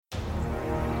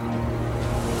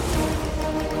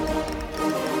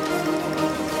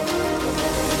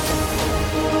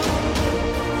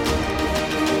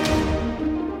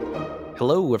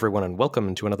Hello, everyone, and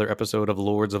welcome to another episode of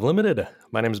Lords of Limited.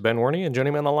 My name is Ben Warney, and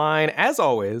joining me on the line, as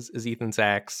always, is Ethan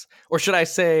Sachs, or should I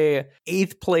say,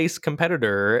 8th place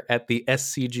competitor at the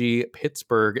SCG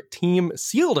Pittsburgh Team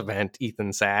Sealed event,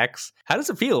 Ethan Sachs. How does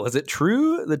it feel? Is it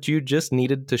true that you just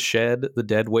needed to shed the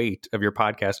dead weight of your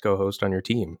podcast co-host on your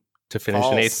team to finish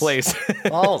in 8th place?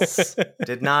 False.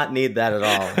 Did not need that at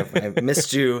all. I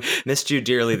missed you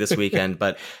dearly this weekend,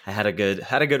 but I had a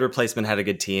good replacement, had a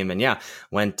good team, and yeah,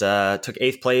 took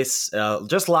 8th place,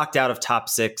 just locked out of top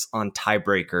 6 on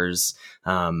tiebreakers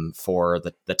for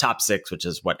the top 6, which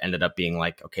is what ended up being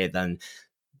like, okay, then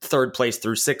 3rd place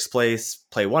through 6th place,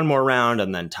 play one more round,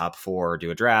 and then top 4 do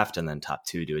a draft, and then top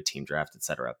 2 do a team draft,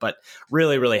 etc. But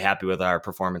really, really happy with our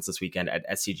performance this weekend at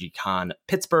SCG Con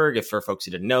Pittsburgh. If for folks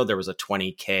who didn't know, there was a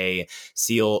 20K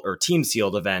seal or team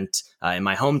sealed event in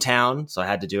my hometown, so I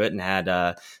had to do it and had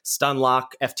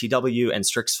Stunlock, FTW, and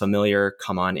Strix Familiar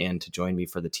come on in to join me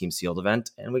for the team sealed event,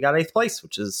 and we got 8th place,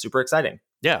 which is super exciting.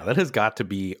 Yeah, that has got to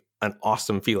be an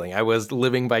awesome feeling. I was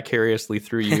living vicariously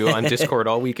through you on Discord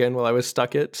all weekend while I was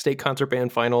stuck at State Concert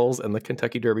Band Finals and the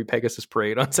Kentucky Derby Pegasus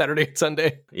Parade on Saturday and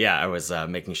Sunday. Yeah, I was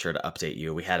making sure to update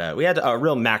you. We had a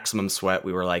real maximum sweat.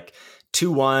 We were like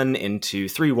 2-1 into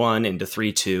 3-1 into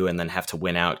 3-2 and then have to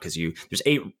win out because there's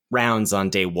 8 rounds on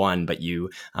day 1, but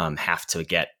you have to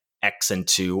get X and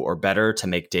 2 or better to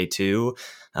make day 2.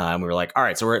 And we were like, all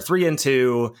right, so we're at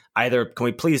 3-2. Either can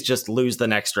we please just lose the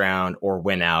next round or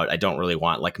win out? I don't really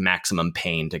want like maximum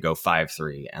pain to go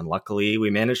 5-3. And luckily we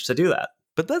managed to do that.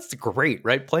 But that's great,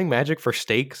 right? Playing Magic for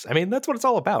stakes. I mean, that's what it's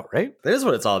all about, right? That is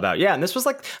what it's all about. Yeah. And this was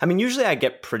like, I mean, usually I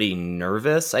get pretty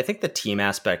nervous. I think the team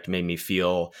aspect made me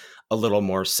feel a little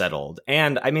more settled.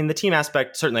 And I mean, the team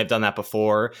aspect, certainly I've done that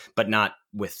before, but not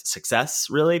with success,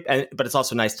 really. But it's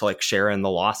also nice to like share in the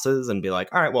losses and be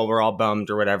like, all right, well, we're all bummed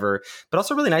or whatever. But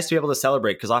also really nice to be able to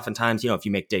celebrate because oftentimes, if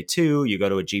you make day 2, you go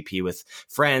to a GP with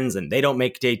friends and they don't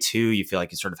make day 2, you feel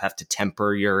like you sort of have to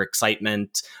temper your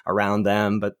excitement around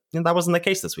them. But that wasn't the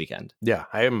case this weekend. Yeah,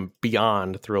 I am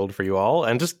beyond thrilled for you all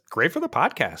and just great for the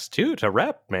podcast too, to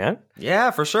rep, man.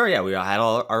 Yeah, for sure. Yeah, we had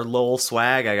all our little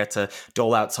swag. I got to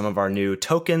dole out some of our new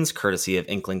tokens courtesy of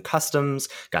Inkling Customs.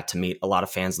 Got to meet a lot of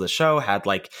fans of the show. Had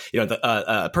like,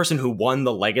 the person who won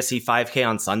the Legacy 5K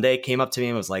on Sunday came up to me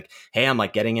and was like, hey, I'm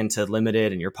like getting into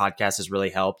Limited and your podcast has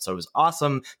really helped. So it was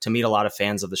awesome to meet a lot of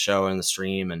fans of the show and the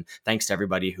stream. And thanks to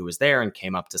everybody who was there and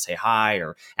came up to say hi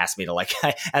or asked me to like,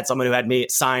 I had someone who had me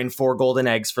sign 4 golden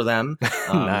eggs for them.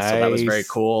 Nice. So that was very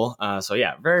cool. So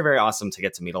yeah, very, very awesome to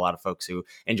get to meet a lot of folks who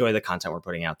enjoy the content we're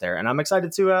putting out there. And I'm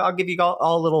excited to, I'll give you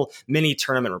all a little mini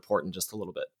tournament report in just a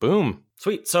little bit. Boom.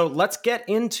 Sweet. So let's get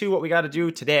into what we got to do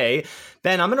today.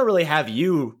 Ben, I'm going to really have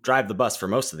you drive the bus for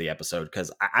most of the episode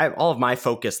because all of my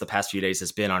focus the past few days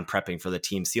has been on prepping for the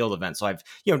Team Sealed event. So I've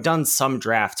done some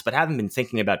drafts, but haven't been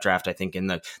thinking about draft, I think, in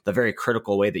the very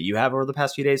critical way that you have over the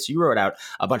past few days. So you wrote out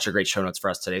a bunch of great show notes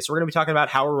for us today. So we're going to be talking about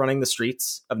how we're running the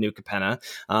streets of New Capenna.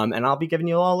 And I'll be giving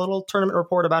you a little tournament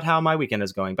report about how my weekend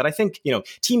is going. But I think,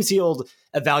 Team Sealed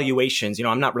evaluations,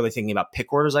 I'm not really thinking about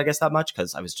pick orders, I guess, that much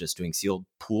because I was just doing sealed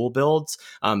pool builds.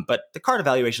 But the card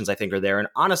evaluations, I think, are there. And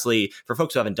honestly, for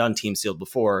folks who haven't done Team Sealed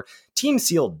before, Team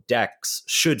Sealed decks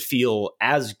should feel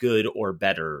as good or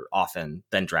better often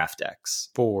than draft decks.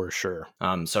 For sure.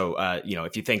 So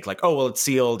if you think like, oh, well, it's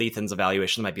sealed, Ethan's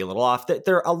evaluation might be a little off.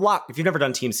 They're a lot. If you've never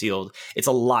done Team Sealed, it's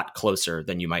a lot closer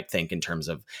than you might think in terms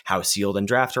of how sealed and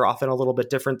draft are often a little bit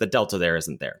different. The delta there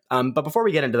isn't there. But before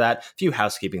we get into that, a few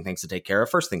housekeeping things to take care of.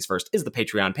 First things first is the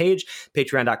Patreon page.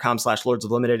 Patreon.com/Lords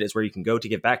of Limited is where you can go to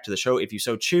give back to the show if you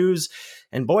so choose.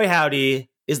 And boy, howdy,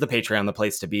 is the Patreon the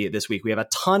place to be this week. We have a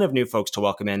ton of new folks to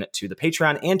welcome in to the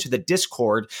Patreon and to the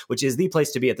Discord, which is the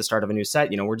place to be at the start of a new set.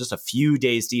 We're just a few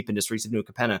days deep into Streets of New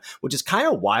Capenna, which is kind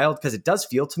of wild because it does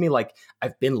feel to me like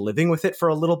I've been living with it for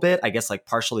a little bit. I guess like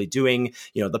partially doing,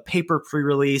 the paper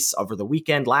pre-release over the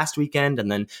weekend, last weekend, and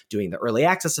then doing the early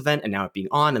access event and now it being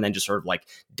on and then just sort of like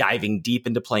diving deep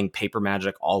into playing paper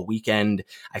Magic all weekend.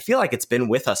 I feel like it's been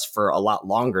with us for a lot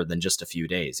longer than just a few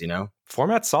days,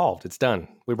 Format solved. It's done.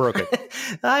 We broke it.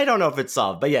 I don't know if it's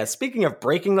solved. But yeah, speaking of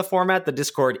breaking the format, the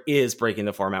Discord is breaking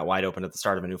the format wide open at the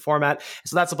start of a new format.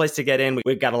 So that's a place to get in.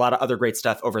 We've got a lot of other great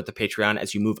stuff over at the Patreon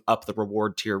as you move up the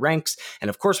reward tier ranks. And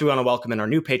of course, we want to welcome in our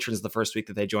new patrons the first week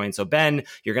that they join. So Ben,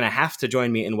 you're going to have to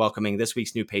join me in welcoming this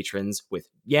week's new patrons with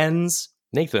Jens,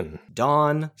 Nathan,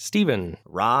 Dawn, Steven,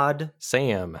 Rod,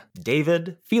 Sam,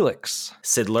 David, Felix,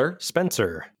 Sidler,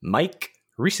 Spencer, Mike,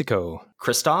 Risiko,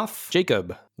 Christoph,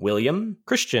 Jacob, William,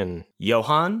 Christian,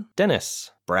 Johan, Dennis,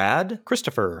 Brad,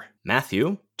 Christopher,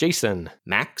 Matthew, Jason,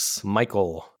 Max,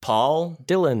 Michael, Paul,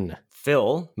 Dylan,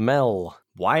 Phil, Mel,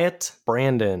 Wyatt,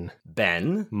 Brandon,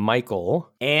 Ben, Michael,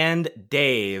 and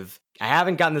Dave. I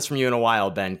haven't gotten this from you in a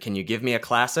while, Ben. Can you give me a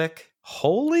classic?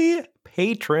 Holy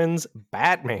Patrons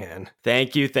Batman.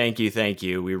 Thank you, thank you, thank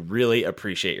you. We really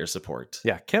appreciate your support.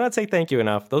 Yeah, cannot say thank you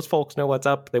enough. Those folks know what's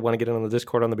up. They want to get in on the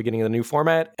Discord on the beginning of the new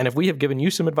format. And if we have given you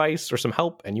some advice or some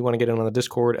help and you want to get in on the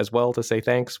Discord as well to say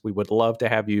thanks, we would love to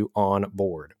have you on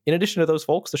board. In addition to those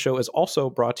folks, the show is also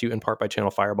brought to you in part by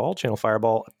Channel Fireball,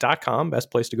 channelfireball.com, best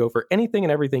place to go for anything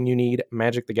and everything you need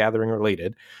Magic the Gathering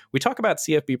related. We talk about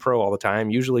CFB Pro all the time,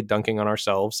 usually dunking on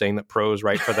ourselves, saying that Pro is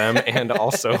right for them, and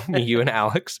also me, you, and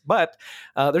Alex. But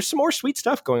there's some more sweet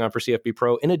stuff going on for CFB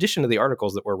Pro in addition to the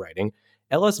articles that we're writing.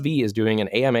 LSV is doing an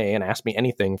AMA and Ask Me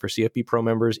Anything for CFB Pro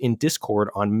members in Discord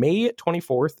on May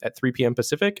 24th at 3 p.m.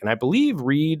 Pacific. And I believe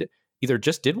Reed either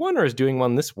just did one or is doing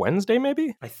one this Wednesday,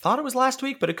 maybe? I thought it was last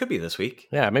week, but it could be this week.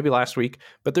 Yeah, maybe last week.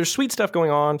 But there's sweet stuff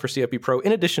going on for CFB Pro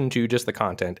in addition to just the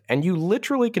content. And you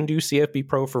literally can do CFB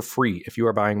Pro for free if you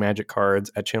are buying Magic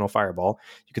cards at Channel Fireball.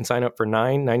 You can sign up for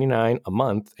 $9.99 a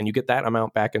month, and you get that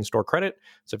amount back in store credit.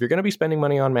 So if you're going to be spending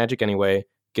money on Magic anyway,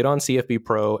 get on CFB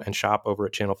Pro and shop over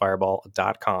at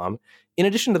channelfireball.com. In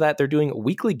addition to that, they're doing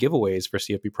weekly giveaways for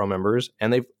CFB Pro members,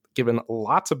 and they've given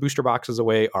lots of booster boxes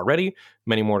away already,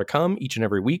 many more to come each and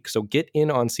every week. So get in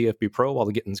on CFB Pro while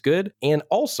the getting's good. And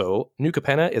also, New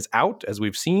Capenna is out, as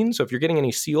we've seen. So if you're getting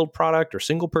any sealed product or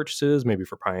single purchases, maybe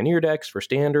for Pioneer decks, for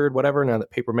Standard, whatever, now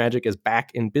that Paper Magic is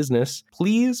back in business,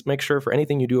 please make sure for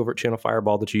anything you do over at Channel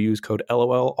Fireball that you use code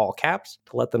LOL, all caps,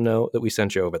 to let them know that we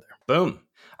sent you over there. Boom.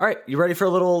 All right, you ready for a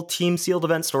little team sealed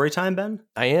event story time, Ben?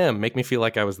 I am. Make me feel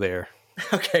like I was there.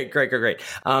 Okay, great.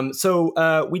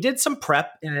 So we did some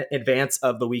prep in advance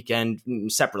of the weekend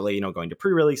separately, going to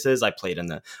pre-releases. I played in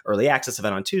the early access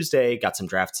event on Tuesday, got some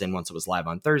drafts in once it was live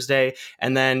on Thursday.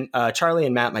 And then Charlie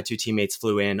and Matt, my two teammates,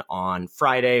 flew in on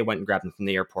Friday, went and grabbed them from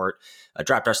the airport,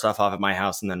 dropped our stuff off at my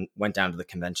house, and then went down to the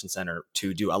convention center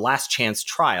to do a last chance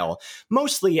trial,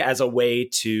 mostly as a way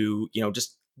to,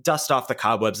 just dust off the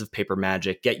cobwebs of Paper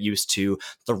Magic, get used to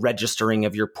the registering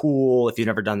of your pool. If you've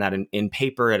never done that in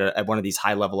paper at one of these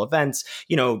high level events,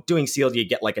 doing sealed, you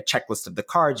get like a checklist of the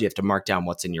cards. You have to mark down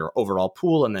what's in your overall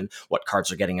pool and then what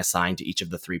cards are getting assigned to each of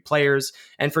the three players.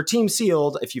 And for Team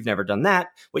Sealed, if you've never done that,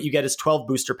 what you get is 12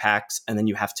 booster packs, and then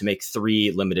you have to make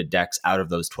 3 limited decks out of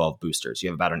those 12 boosters. You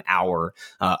have about an hour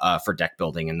for deck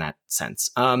building in that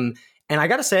sense. And I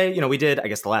got to say, we did, I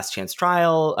guess, the last chance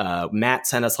trial. Matt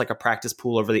sent us like a practice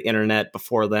pool over the internet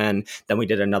before then. Then we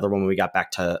did another one when we got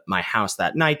back to my house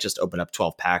that night, just opened up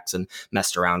 12 packs and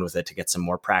messed around with it to get some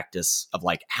more practice of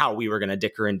like how we were going to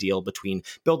dicker and deal between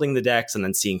building the decks and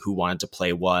then seeing who wanted to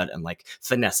play what and like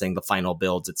finessing the final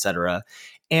builds, etc.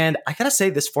 And I got to say,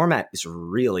 this format is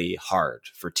really hard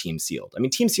for Team Sealed. I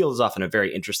mean, Team Sealed is often a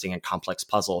very interesting and complex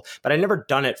puzzle, but I've never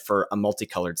done it for a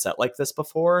multicolored set like this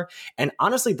before. And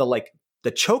honestly,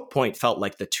 the choke point felt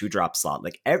like the 2-drop slot.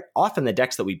 Like often the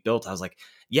decks that we built, I was like,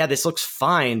 yeah, this looks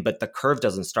fine, but the curve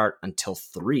doesn't start until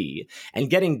 3. And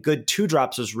getting good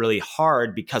 2-drops was really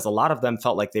hard because a lot of them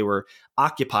felt like they were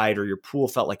occupied, or your pool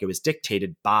felt like it was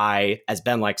dictated by, as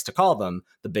Ben likes to call them,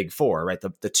 the big 4, right?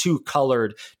 The 2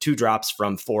 colored 2-drops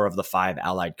from 4 of the 5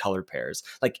 allied color pairs.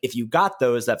 Like if you got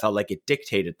those, that felt like it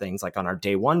dictated things. Like on our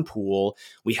day 1 pool,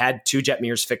 we had 2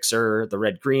 Jetmir's Fixer, the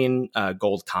red-green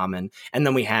gold common, and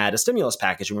then we had a stimulus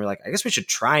package, and we were like, I guess we should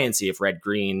try and see if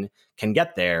red-green can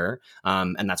get there.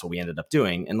 And that's what we ended up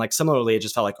doing. And like similarly, it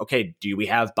just felt like, okay, do we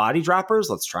have body droppers?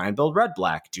 Let's try and build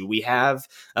red-black. Do we have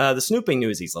the snooping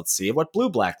newsies? Let's see what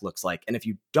blue-black looks like. And if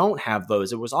you don't have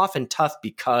those, it was often tough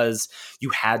because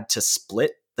you had to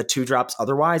split the 2-drops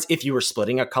otherwise. If you were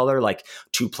splitting a color, like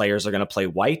 2 players are going to play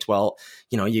white, well,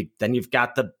 then you've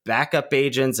got the backup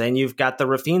agents and you've got the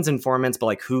Rafine's informants, but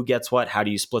like who gets what? How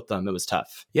do you split them? It was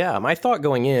tough. Yeah, my thought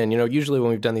going in, usually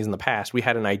when we've done these in the past, we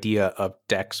had an idea of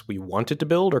decks we wanted to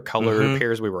build or color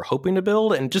pairs we were hoping to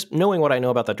build. And just knowing what I know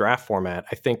about the draft format,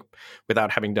 I think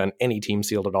without having done any Team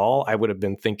Sealed at all, I would have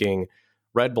been thinking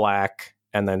red, black,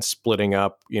 and then splitting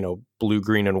up, blue,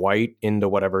 green, and white into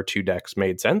whatever 2 decks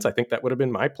made sense. I think that would have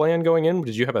been my plan going in.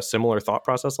 Did you have a similar thought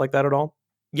process like that at all?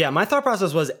 Yeah, my thought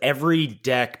process was every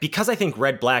deck, because I think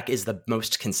red-black is the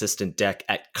most consistent deck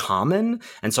at common.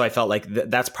 And so I felt like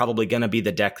that's probably going to be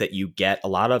the deck that you get a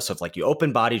lot of. So if like you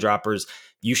open body droppers,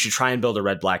 you should try and build a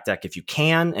red-black deck if you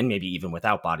can, and maybe even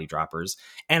without body droppers.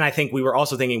 And I think we were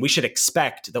also thinking we should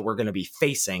expect that we're going to be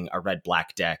facing a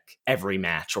red-black deck every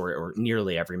match or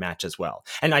nearly every match as well.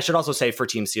 And I should also say for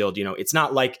Team Sealed, it's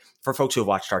not like for folks who have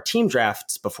watched our team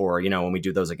drafts before, when we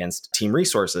do those against Team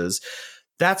Resources,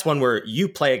 that's one where you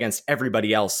play against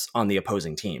everybody else on the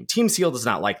opposing team. Team Sealed is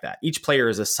not like that. Each player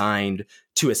is assigned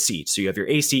to a seat. So you have your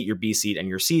A seat, your B seat, and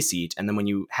your C seat. And then when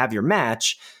you have your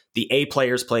match, the A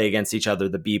players play against each other,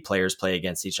 the B players play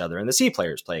against each other, and the C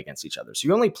players play against each other. So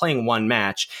you're only playing one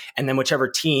match, and then whichever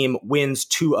team wins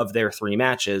 2 of their 3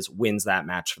 matches wins that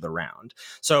match for the round.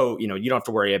 So, you don't have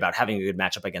to worry about having a good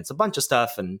matchup against a bunch of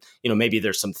stuff. And, maybe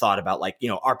there's some thought about like,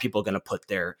 are people going to put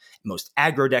their most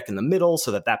aggro deck in the middle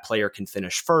so that player can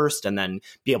finish first and then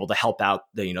be able to help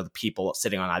out the people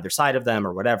sitting on either side of them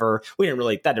or whatever.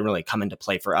 That didn't really come into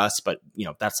play for us, but,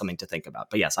 that's something to think about.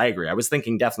 But yes, I agree. I was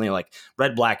thinking definitely like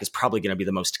red, black is probably going to be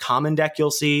the most common deck you'll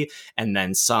see, and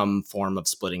then some form of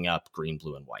splitting up green,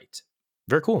 blue, and white.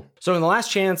 Very cool. So in the last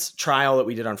chance trial that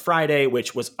we did on Friday,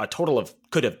 which was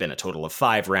could have been a total of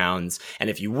 5 rounds. And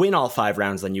if you win all 5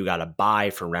 rounds, then you got a bye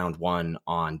for round 1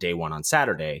 on day 1 on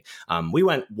Saturday. We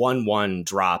went 1-1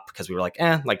 drop because we were like,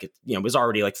 it was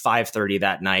already like 5:30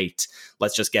 that night.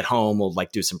 Let's just get home. We'll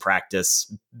like do some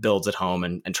practice builds at home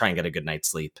and try and get a good night's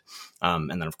sleep. And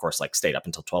then of course, like stayed up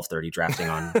until 12:30 drafting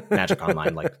on Magic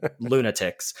Online like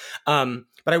lunatics.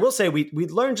 But I will say we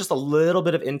learned just a little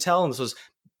bit of intel, and this was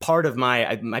part of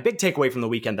my big takeaway from the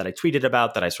weekend that I tweeted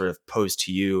about, that I sort of posed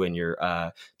to you in your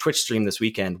Twitch stream this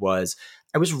weekend, was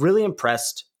I was really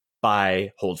impressed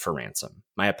by Hold for Ransom.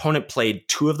 My opponent played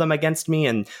 2 of them against me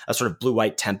in a sort of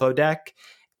blue-white tempo deck,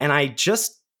 and I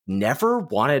just never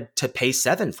wanted to pay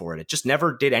 7 for it. It just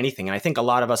never did anything. And I think a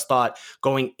lot of us thought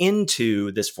going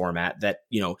into this format that,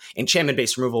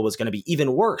 enchantment-based removal was going to be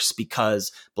even worse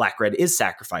because black-red is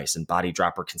sacrifice and Body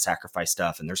Dropper can sacrifice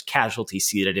stuff, and there's casualty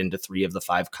seeded into 3 of the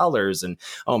 5 colors. And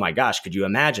oh my gosh, could you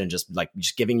imagine just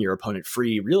giving your opponent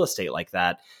free real estate like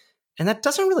that? And that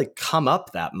doesn't really come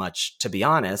up that much, to be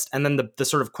honest. And then the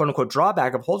sort of quote unquote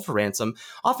drawback of Hold for Ransom,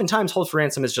 oftentimes Hold for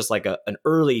Ransom is just like an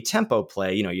early tempo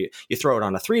play. You throw it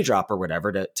on a 3-drop or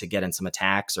whatever to get in some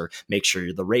attacks or make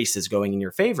sure the race is going in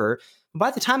your favor.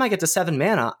 By the time I get to 7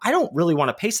 mana, I don't really want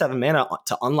to pay 7 mana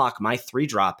to unlock my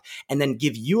 3-drop and then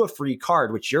give you a free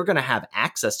card, which you're going to have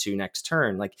access to next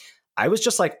turn. Like, I was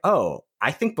just like, oh,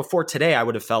 I think before today I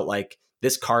would have felt like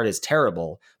this card is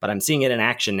terrible, but I'm seeing it in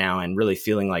action now and really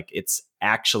feeling like it's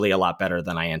actually a lot better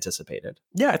than I anticipated.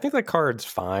 Yeah, I think that card's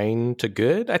fine to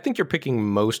good. I think you're picking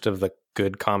most of the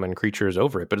good common creatures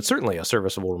over it, but it's certainly a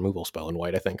serviceable removal spell in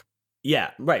white, I think.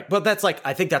 Yeah, right. But that's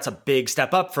I think that's a big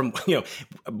step up from,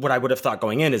 what I would have thought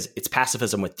going in is it's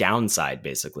pacifism with downside,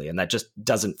 basically. And that just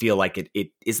doesn't feel like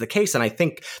it is the case. And I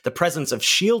think the presence of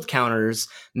shield counters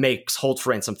makes Hold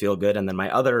for Ransom feel good. And then my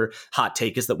other hot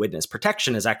take is that Witness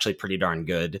Protection is actually pretty darn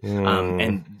good.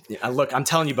 And look, I'm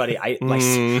telling you, buddy,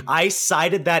 I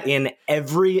sided that in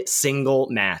every single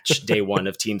match day 1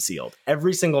 of Team Sealed.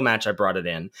 Every single match I brought it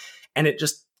in. And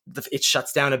it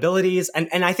shuts down abilities.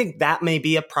 And I think that may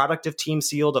be a product of Team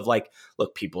Sealed of like,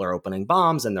 look, people are opening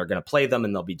bombs and they're going to play them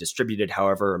and they'll be distributed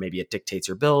however, or maybe it dictates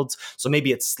your builds. So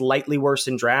maybe it's slightly worse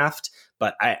in draft,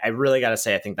 but I really got to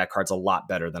say, I think that card's a lot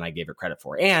better than I gave it credit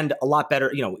for. And a lot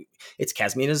better, it's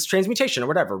Kasmina's Transmutation or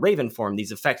whatever, Raven form,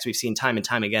 these effects we've seen time and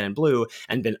time again in blue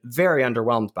and been very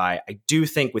underwhelmed by. I do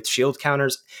think with shield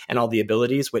counters and all the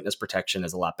abilities, Witness Protection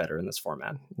is a lot better in this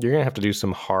format. You're going to have to do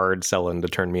some hard selling to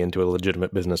turn me into a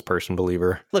legitimate business person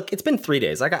believer. Look, it's been 3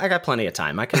 days. I got plenty of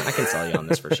time. I can sell you on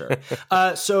this for sure.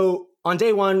 So on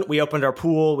day 1, we opened our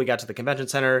pool. We got to the convention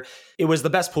center. It was the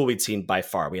best pool we'd seen by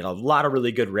far. We had a lot of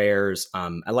really good rares.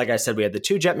 Like I said, we had the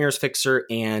 2 Jet Mirrors Fixer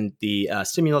and the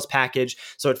Stimulus package.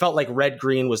 So it felt like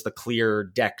red-green was the clear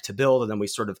deck to build. And then we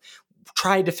sort of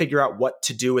tried to figure out what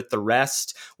to do with the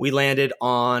rest. We landed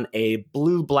on a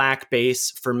blue-black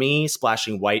base for me,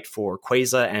 splashing white for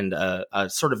Quasar and a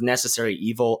sort of necessary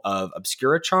evil of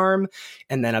Obscura Charm,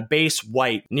 and then a base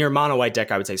white, near mono-white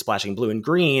deck, I would say, splashing blue and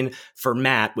green for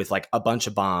Matt with like a bunch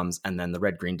of bombs, and then the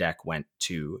red-green deck went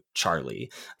to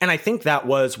Charlie. And I think that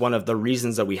was one of the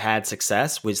reasons that we had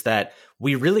success, was that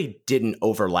we really didn't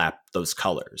overlap those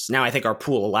colors. Now, I think our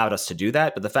pool allowed us to do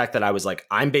that, but the fact that I was like,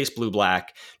 I'm base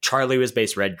blue-black, Charlie was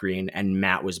base red-green, and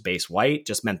Matt was base white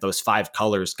just meant those 5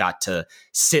 colors got to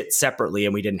sit separately,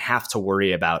 and we didn't have to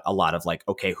worry about a lot of like,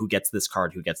 okay, who gets this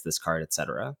card,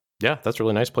 etc. Yeah, that's a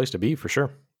really nice place to be, for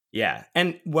sure. Yeah.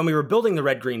 And when we were building the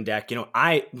red-green deck,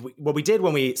 what we did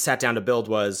when we sat down to build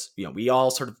was, we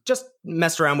all sort of just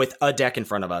messed around with a deck in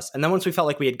front of us. And then once we felt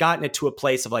like we had gotten it to a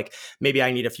place of like, maybe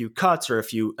I need a few cuts or a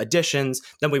few additions,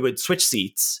 then we would switch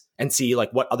seats and see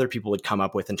like what other people would come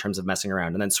up with in terms of messing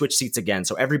around, and then switch seats again.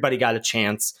 So everybody got a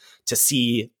chance to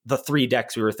see the 3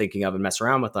 decks we were thinking of and mess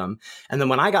around with them. And then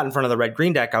when I got in front of the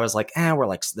red-green deck, I was like, we're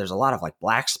like, there's a lot of like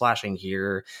black splashing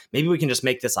here. Maybe we can just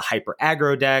make this a hyper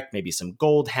aggro deck, maybe some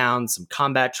gold hounds, some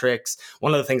combat tricks.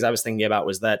 One of the things I was thinking about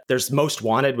was that there's Most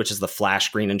Wanted, which is the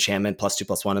flash green enchantment,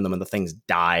 +2/+1, and then when the thing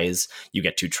dies, you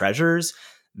get 2 treasures.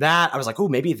 That I was like, oh,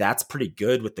 maybe that's pretty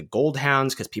good with the gold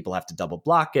hounds because people have to double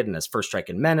block it, and as first strike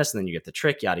and menace, and then you get the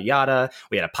trick, yada yada.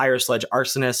 We had a Pyro Sledge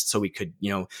Arsonist, so we could,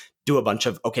 do a bunch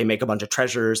of make a bunch of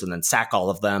treasures and then sack all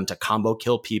of them to combo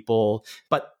kill people.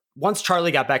 But once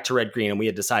Charlie got back to red green and we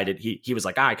had decided, he was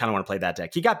like, I kind of want to play that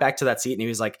deck. He got back to that seat and he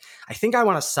was like, I think I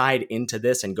want to side into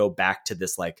this and go back to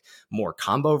this like more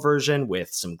combo version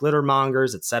with some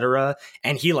Glittermongers, etc.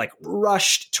 And he like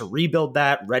rushed to rebuild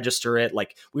that, register it.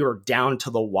 Like we were down to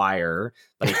the wire,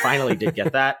 but he finally did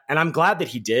get that. And I'm glad that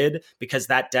he did, because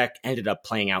that deck ended up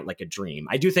playing out like a dream.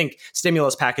 I do think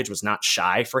Stimulus Package was not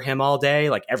shy for him all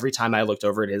day. Like every time I looked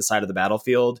over at his side of the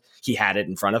battlefield, he had it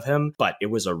in front of him, but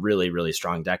it was a really, really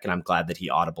strong deck. And I'm glad that he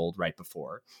audibled right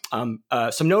before.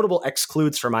 Some notable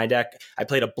excludes for my deck. I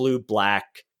played a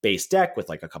blue-black base deck with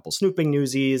like a couple Snooping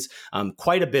Newsies,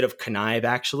 quite a bit of Connive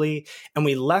actually. And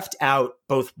we left out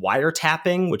both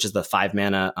Wiretapping, which is the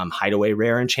 5-mana hideaway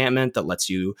rare enchantment that lets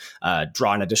you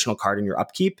draw an additional card in your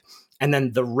upkeep. And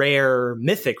then the rare,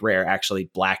 mythic rare,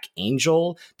 actually, Black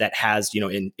Angel, that has,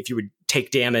 if you would take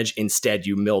damage, instead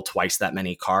you mill twice that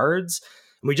many cards.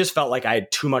 And we just felt like I had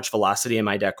too much velocity in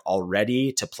my deck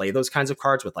already to play those kinds of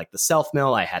cards with like the self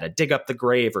mill. I had a dig up the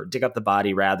grave, or dig up the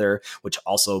body rather, which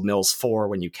also mills 4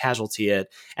 when you casualty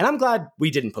it. And I'm glad we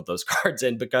didn't put those cards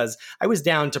in, because I was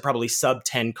down to probably sub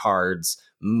 10 cards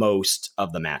most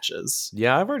of the matches.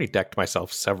 Yeah, I've already decked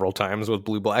myself several times with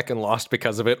blue-black and lost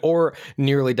because of it, or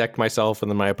nearly decked myself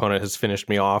and then my opponent has finished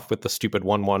me off with the stupid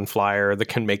 1/1 flyer that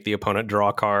can make the opponent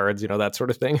draw cards, that sort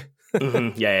of thing.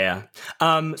 Mm-hmm. Yeah.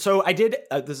 So I did,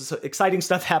 this is exciting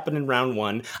stuff happened in round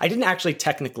 1. I didn't actually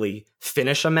technically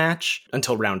finish a match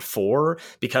until round 4,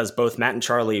 because both Matt and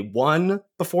Charlie won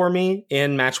before me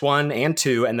in match 1 and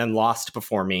 2, and then lost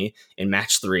before me in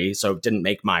match 3. So it didn't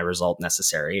make my result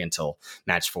necessary until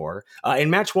match 4. In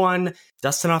match 1,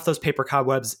 dusting off those paper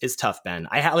cobwebs is tough, Ben.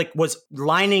 I was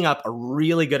lining up a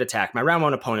really good attack. My round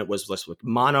 1 opponent was with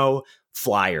mono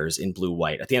flyers in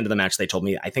blue-white. At the end of the match, they told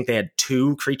me I think they had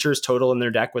 2 creatures total in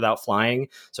their deck without flying.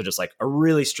 So just like a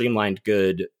really streamlined,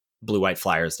 good blue-white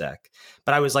flyers deck.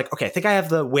 But I was like, okay, I think I have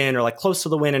the win, or like close to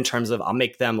the win, in terms of I'll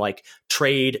make them like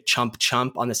trade chump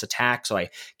on this attack. So I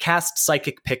cast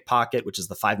Psychic Pickpocket, which is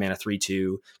the 5-mana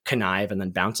 3/2 Connive, and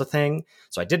then bounce a thing.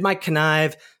 So I did my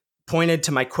Connive, pointed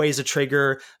to my Quasar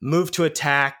Trigger, moved to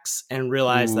attacks, and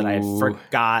realized that I had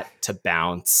forgot to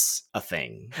bounce a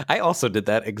thing. I also did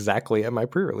that exactly at my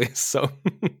pre-release, so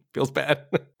feels bad.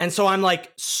 And so I'm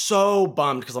like so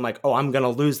bummed, because I'm like, oh, I'm going to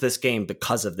lose this game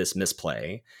because of this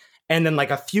misplay. And then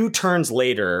like a few turns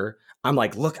later, I'm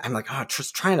like,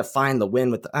 just trying to find the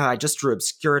win with, I just drew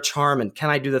Obscura Charm, and can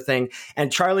I do the thing? And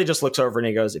Charlie just looks over and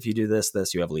he goes, if you do this,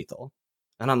 you have lethal.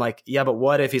 And I'm like, yeah, but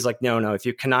what if he's like, no, if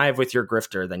you connive with your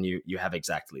Grifter, then you have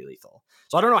exactly lethal.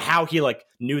 So I don't know how he like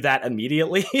knew that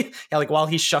immediately. Yeah, like while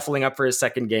he's shuffling up for his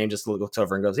second game, just looks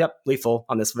over and goes, yep, lethal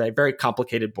on this very, very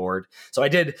complicated board. So I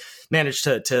did manage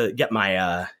to get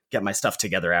my stuff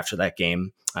together after that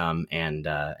game, and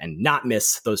not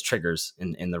miss those triggers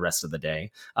in the rest of the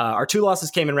day. Our 2 losses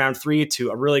came in round 3 to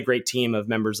a really great team of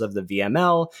members of the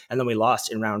VML, and then we lost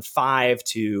in round 5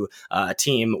 to a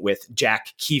team with Jack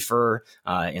Kiefer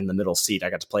in the middle seat. I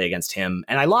got to play against him,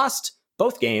 and I lost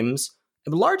both games,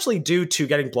 largely due to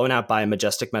getting blown out by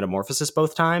Majestic Metamorphosis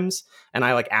both times. And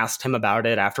I like asked him about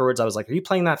it afterwards. I was like, are you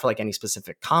playing that for like any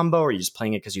specific combo, or are you just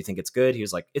playing it because you think it's good? He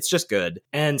was like, it's just good.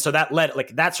 And so that led,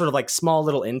 like that sort of like small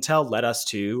little intel led us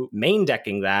to main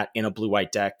decking that in a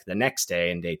blue-white deck the next day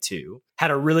in day 2.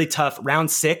 Had a really tough round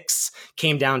 6,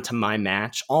 came down to my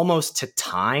match almost to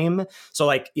time. So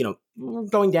like,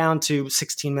 going down to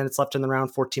 16 minutes left in the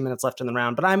round, 14 minutes left in the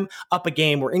round, but I'm up a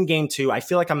game. We're in game 2. I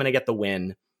feel like I'm going to get the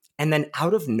win. And then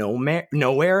out of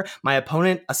nowhere, my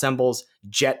opponent assembles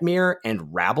Jetmir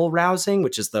and Rabble Rousing,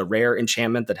 which is the rare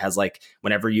enchantment that has like,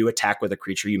 whenever you attack with a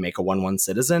creature, you make a 1/1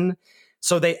 citizen.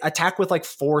 So they attack with like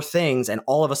 4 things, and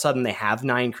all of a sudden they have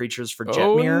 9 creatures for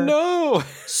Jetmir. Oh no!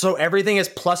 So everything is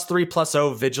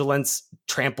 +3/+0, vigilance,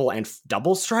 trample, and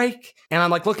double strike. And I'm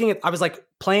like I was like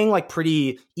playing like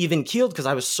pretty even keeled because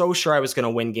I was so sure I was going to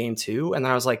win game 2. And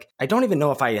then I was like, I don't even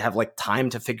know if I have like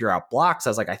time to figure out blocks. I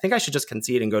was like, I think I should just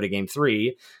concede and go to game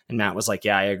 3. And Matt was like,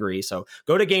 yeah, I agree. So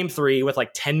go to game 3 with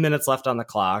like 10 minutes left on the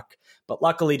clock. But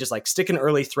luckily, just like stick an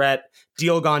early threat,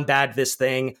 deal gone bad this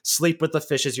thing, sleep with the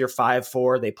fishes, you're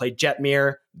 5/4. They played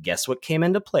Jetmir. Guess what came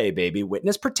into play, baby?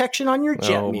 Witness protection on your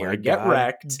Jetmir. Get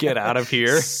wrecked. Get out of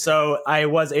here. So I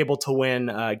was able to win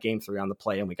game 3 on the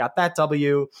play, and we got that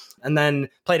W. And then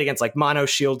played against like mono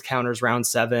shield counters round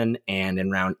 7. And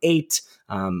in round 8,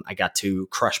 I got to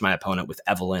crush my opponent with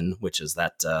Evelyn, which is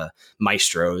that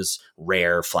Maestro's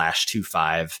rare flash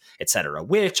 2/5, etc.,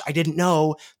 which I didn't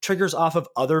know triggers off of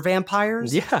other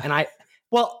vampires. Yeah. And I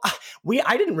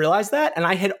didn't realize that.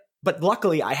 And but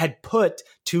luckily I had put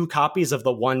 2 copies of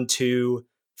the 1/2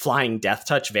 flying death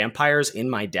touch vampires in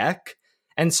my deck.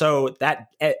 And so that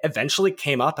eventually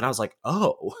came up, and I was like,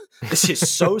 oh, this is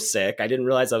so sick. I didn't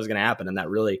realize that was going to happen. And that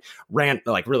really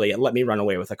it let me run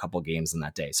away with a couple games in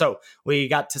that day. So we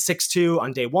got to 6-2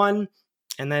 on day 1.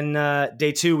 And then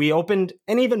day 2, we opened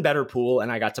an even better pool,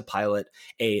 and I got to pilot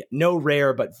a no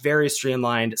rare, but very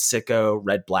streamlined Sicko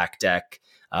red-black deck.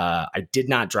 I did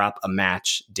not drop a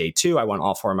match day 2. I won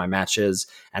all 4 of my matches,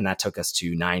 and that took us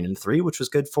to 9-3, which was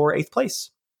good for 8th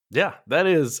place. Yeah, that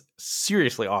is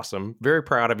seriously awesome. Very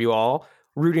proud of you all,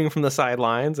 rooting from the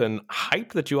sidelines, and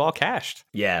hyped that you all cashed.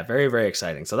 Yeah, very, very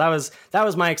exciting. So that was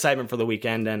my excitement for the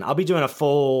weekend, and I'll be doing a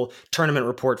full tournament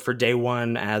report for day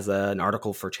 1 as an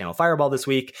article for Channel Fireball this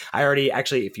week. I already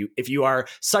actually, if you are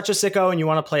such a sicko and you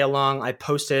want to play along, I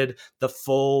posted the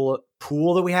full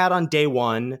pool that we had on day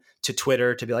 1 to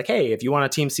Twitter to be like, hey, if you want a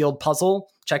team sealed puzzle,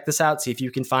 check this out. See if you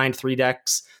can find 3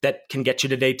 decks that can get you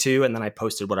to day 2. And then I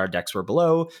posted what our decks were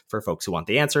below for folks who want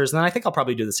the answers. And then I think I'll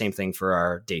probably do the same thing for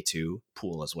our day 2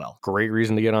 pool as well. Great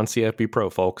reason to get on CFB Pro,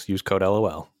 folks. Use code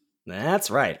LOL. That's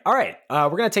right. All right. We're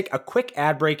going to take a quick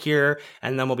ad break here,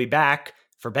 and then we'll be back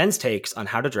for Ben's takes on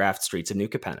how to draft Streets of New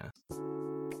Capenna.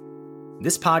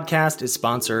 This podcast is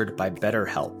sponsored by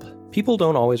BetterHelp. People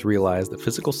don't always realize that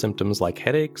physical symptoms like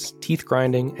headaches, teeth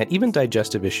grinding, and even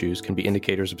digestive issues can be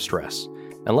indicators of stress.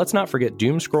 And let's not forget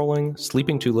doom scrolling,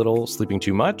 sleeping too little, sleeping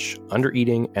too much,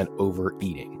 undereating, and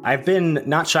overeating. I've been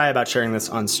not shy about sharing this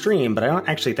on stream, but I don't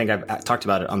actually think I've talked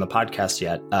about it on the podcast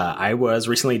yet. I was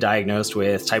recently diagnosed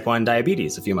with type 1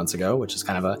 diabetes a few months ago, which is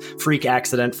kind of a freak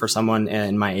accident for someone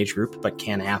in my age group, but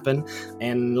can happen.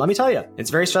 And let me tell you, it's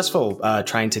very stressful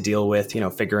trying to deal with,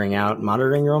 figuring out,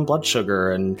 monitoring your own blood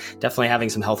sugar, and definitely having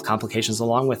some health complications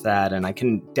along with that. And I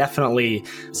can definitely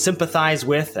sympathize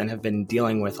with and have been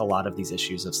dealing with a lot of these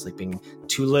issues of sleeping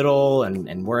too little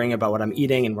and worrying about what I'm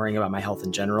eating and worrying about my health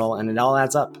in general. And it all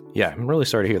adds up. Yeah, I'm really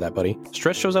sorry to hear that, buddy.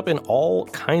 Stress shows up in all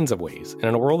kinds of ways. And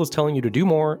in a world that's telling you to do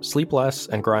more, sleep less,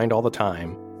 and grind all the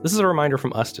time, this is a reminder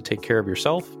from us to take care of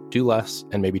yourself, do less,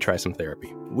 and maybe try some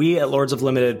therapy. We at Lords of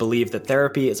Limited believe that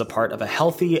therapy is a part of a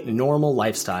healthy, normal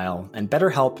lifestyle, and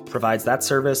BetterHelp provides that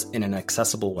service in an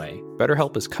accessible way.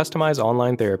 BetterHelp is customized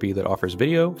online therapy that offers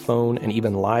video, phone, and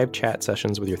even live chat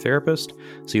sessions with your therapist,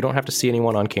 so you don't have to see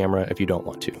anyone on camera if you don't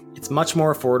want to. It's much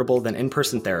more affordable than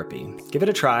in-person therapy. Give it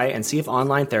a try and see if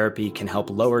online therapy can help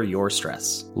lower your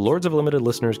stress. Lords of Limited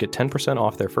listeners get 10%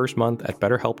 off their first month at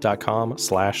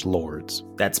betterhelp.com/lords.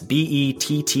 That's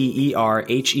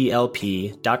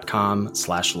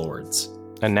BETTERHELP.com/lords.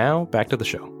 And now, back to the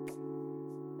show.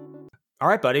 All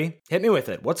right, buddy, hit me with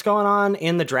it. What's going on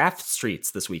in the draft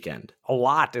streets this weekend? A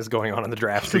lot is going on in the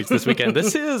draft streets this weekend.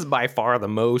 This is by far the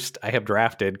most I have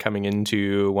drafted coming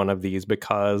into one of these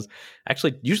because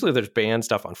actually usually there's banned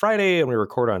stuff on Friday and we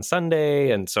record on Sunday.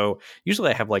 And so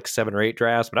usually I have like 7 or 8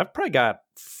 drafts, but I've probably got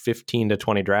 15 to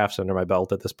 20 drafts under my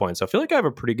belt at this point. So I feel like I have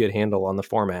a pretty good handle on the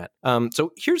format.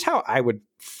 So here's how I would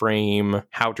frame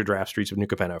how to draft Streets of New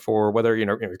Capenna for whether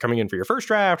you're coming in for your first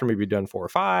draft or maybe you've done 4 or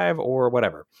 5 or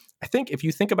whatever. I think if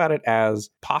you think about it as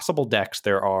possible decks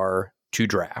there are to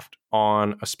draft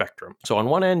on a spectrum. So on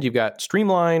one end, you've got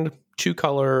streamlined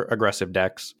 2-color aggressive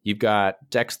decks. You've got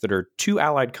decks that are 2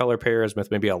 allied color pairs with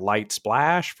maybe a light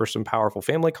splash for some powerful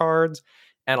family cards.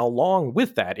 And along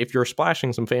with that, if you're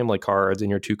splashing some family cards in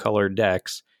your 2-colored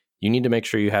decks, you need to make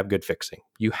sure you have good fixing.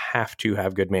 You have to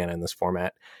have good mana in this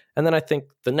format. And then I think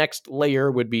the next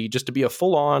layer would be just to be a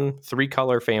full-on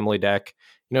 3-color family deck,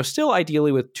 still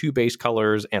ideally with 2 base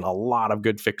colors and a lot of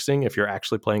good fixing if you're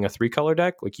actually playing a 3-color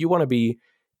deck. Like you want to be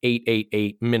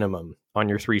 888 minimum on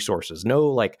your 3 sources. No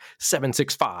like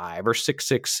 765 or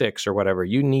 666 or whatever.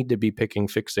 You need to be picking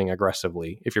fixing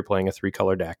aggressively if you're playing a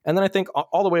 3-color deck. And then I think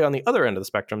all the way on the other end of the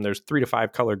spectrum, there's 3 to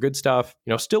 5 color good stuff,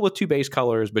 still with 2 base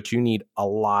colors, but you need a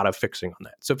lot of fixing on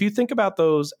that. So if you think about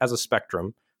those as a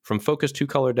spectrum, from focused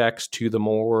 2-color decks to the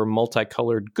more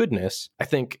multicolored goodness, I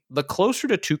think the closer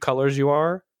to 2 colors you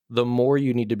are, the more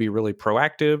you need to be really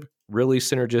proactive, really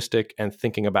synergistic, and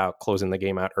thinking about closing the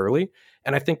game out early.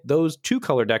 And I think those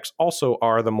 2-color decks also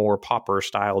are the more Pauper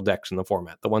style decks in the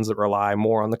format, the ones that rely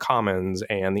more on the commons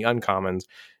and the uncommons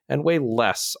and way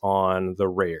less on the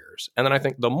rares. And then I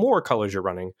think the more colors you're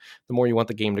running, the more you want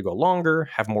the game to go longer,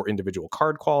 have more individual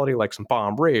card quality, like some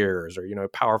bomb rares or,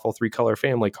 powerful 3-color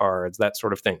family cards, that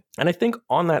sort of thing. And I think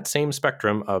on that same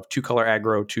spectrum of 2-color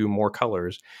aggro to more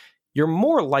colors, you're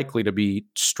more likely to be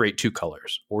straight 2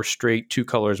 colors or straight 2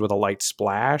 colors with a light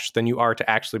splash than you are to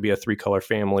actually be a 3-color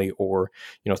family or,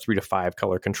 3 to 5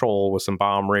 color control with some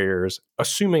bomb rares,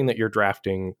 assuming that you're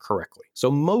drafting correctly.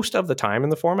 So most of the time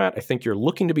in the format, I think you're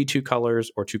looking to be 2 colors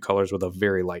or 2 colors with a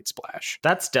very light splash.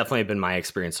 That's definitely been my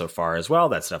experience so far as well.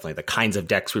 That's definitely the kinds of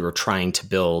decks we were trying to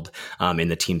build in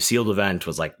the Team Sealed event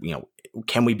was like,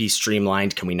 can we be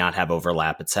streamlined? Can we not have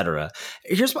overlap, etc.?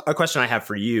 Here's a question I have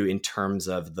for you in terms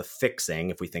of the fixing.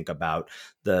 If we think about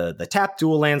the tap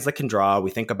dual lands that can draw,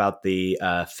 we think about the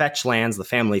fetch lands, the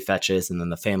family fetches, and then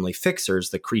the family fixers,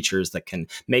 the creatures that can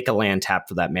make a land tap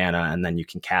for that mana, and then you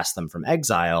can cast them from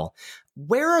exile.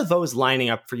 Where are those lining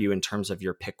up for you in terms of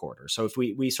your pick order? So if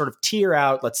we sort of tier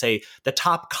out, let's say, the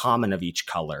top common of each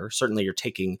color, certainly you're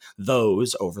taking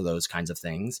those over those kinds of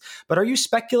things. But are you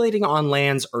speculating on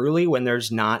lands early when there's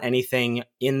not anything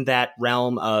in that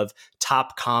realm of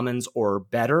top commons or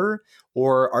better?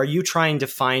 Or are you trying to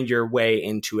find your way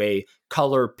into a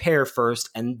color pair first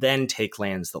and then take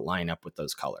lands that line up with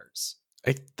those colors?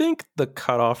 I think the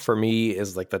cutoff for me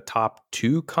is like the top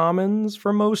 2 commons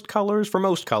for most colors,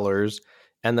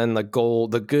 and then the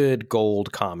good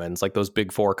gold commons, like those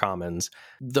big 4 commons.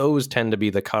 Those tend to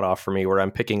be the cutoff for me, where I'm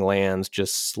picking lands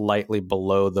just slightly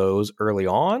below those early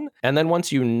on. And then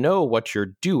once you know what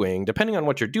you're doing, depending on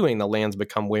what you're doing, the lands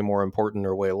become way more important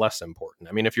or way less important.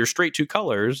 I mean, if you're straight 2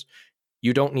 colors,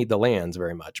 you don't need the lands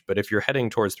very much. But if you're heading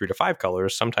towards 3 to 5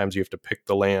 colors, sometimes you have to pick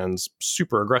the lands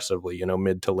super aggressively,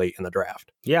 mid to late in the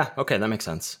draft. Yeah, okay, that makes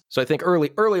sense. So I think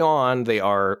early on, they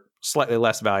are slightly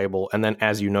less valuable. And then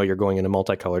as you're going into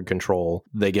multicolored control,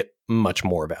 they get much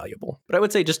more valuable. But I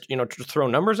would say just, to throw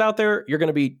numbers out there, you're going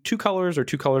to be 2 colors or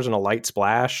 2 colors and a light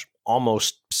splash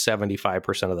almost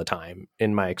 75% of the time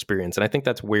in my experience. And I think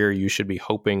that's where you should be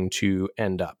hoping to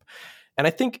end up. And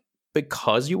I think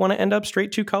because you want to end up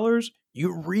straight 2 colors,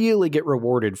 you really get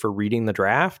rewarded for reading the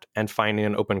draft and finding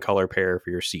an open color pair for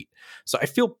your seat. So I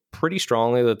feel pretty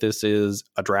strongly that this is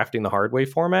a drafting the hard way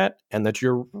format, and that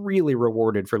you're really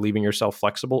rewarded for leaving yourself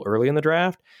flexible early in the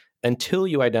draft until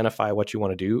you identify what you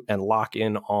want to do and lock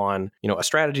in on, a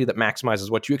strategy that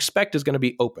maximizes what you expect is going to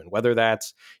be open, whether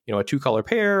that's, a 2-color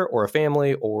pair or a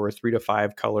family or 3 to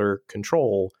 5 color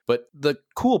control. But the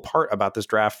cool part about this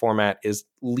draft format is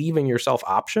leaving yourself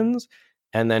options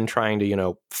and then trying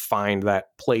to, find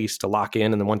that place to lock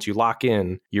in. And then once you lock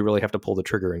in, you really have to pull the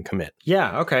trigger and commit.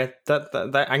 Yeah, okay. That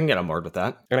I can get on board with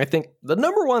that. And I think the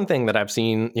number one thing that I've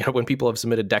seen, when people have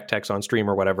submitted deck techs on stream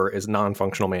or whatever, is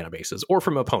non-functional mana bases or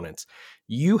from opponents.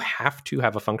 You have to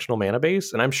have a functional mana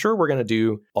base. And I'm sure we're going to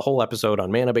do a whole episode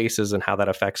on mana bases and how that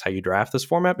affects how you draft this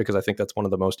format, because I think that's one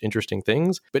of the most interesting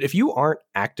things. But if you aren't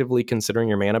actively considering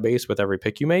your mana base with every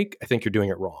pick you make, I think you're doing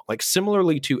it wrong. Like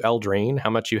similarly to Eldraine, how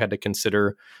much you had to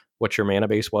consider what your mana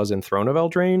base was in Throne of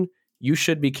Eldraine, you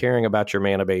should be caring about your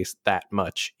mana base that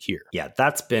much here. Yeah,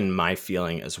 that's been my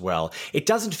feeling as well. It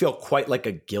doesn't feel quite like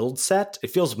a guild set. It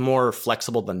feels more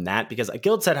flexible than that, because a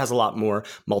guild set has a lot more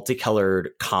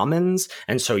multicolored commons.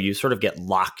 And so you sort of get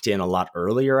locked in a lot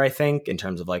earlier, I think, in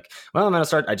terms of like, well, I'm going to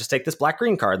start, I just take this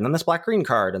black-green card, and then this black-green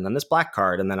card, and then this black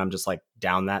card, and then I'm just like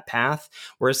down that path.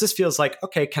 Whereas this feels like,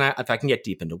 okay, if I can get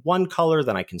deep into one color,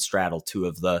 then I can straddle 2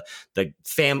 of the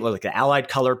family, like the allied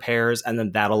color pairs, and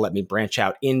then that'll let me branch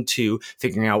out into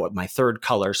figuring out what my 3rd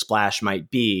color splash might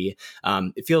be.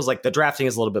 It feels like the drafting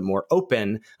is a little bit more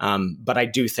open, but I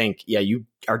do think, you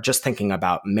are just thinking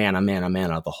about mana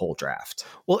the whole draft.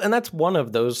 Well, and that's one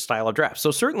of those style of drafts. So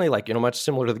certainly, like, much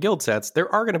similar to the guild sets,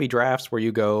 there are going to be drafts where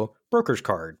you go broker's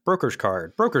card, broker's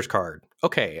card, broker's card.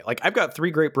 Okay, like I've got 3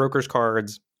 great broker's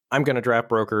cards. I'm going to draft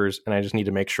brokers, and I just need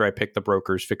to make sure I pick the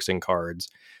brokers fixing cards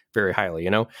very highly,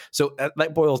 So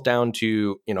that boils down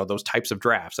to, those types of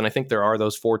drafts. And I think there are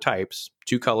those 4 types: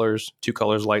 2 colors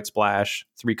light splash,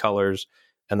 3 colors,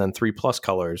 and then 3+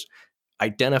 colors.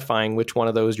 identifying which one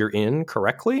of those you're in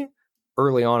correctly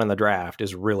early on in the draft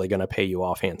is really going to pay you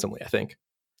off handsomely, I think.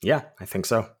 Yeah, I think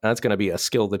so. That's going to be a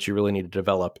skill that you really need to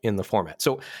develop in the format.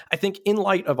 So I think in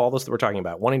light of all this that we're talking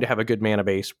about, wanting to have a good mana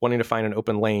base, wanting to find an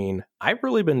open lane, I've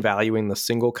really been valuing the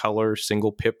single color,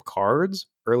 single pip cards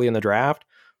early in the draft,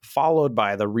 followed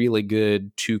by the really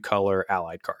good 2-color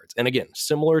allied cards. And again,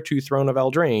 similar to Throne of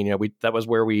Eldraine, that was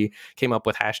where we came up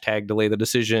with hashtag delay the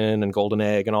decision and golden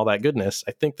egg and all that goodness.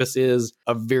 I think this is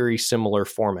a very similar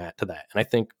format to that. And I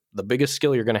think the biggest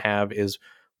skill you're going to have is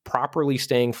properly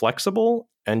staying flexible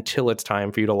until it's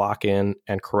time for you to lock in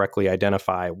and correctly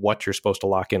identify what you're supposed to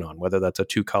lock in on, whether that's a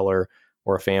 2-color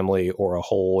or a family or a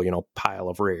whole, pile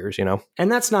of rares,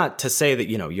 And that's not to say that,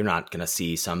 you're not going to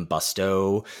see some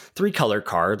busto 3-color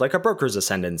card like a Broker's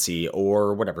Ascendancy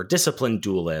or whatever, Disciplined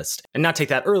Duelist, and not take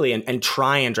that early and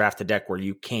try and draft a deck where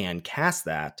you can cast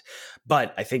that.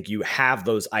 But I think you have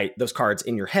those cards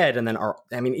in your head, and then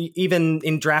even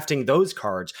in drafting those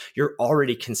cards, you're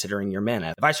already considering your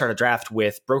mana. If I start a draft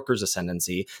with Broker's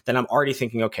Ascendancy, then I'm already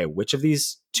thinking, okay, which of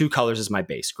these 2 colors is my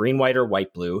base, green, white, or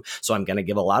white, blue? So I'm going to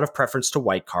give a lot of preference to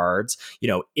white cards.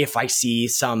 If I see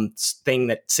something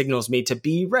that signals me to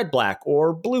be red, black,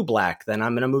 or blue, black, then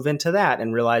I'm going to move into that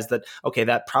and realize that, okay,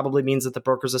 that probably means that the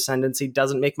Broker's Ascendancy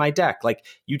doesn't make my deck. Like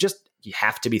you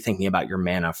have to be thinking about your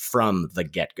mana from the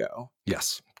get-go.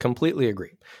 Yes, completely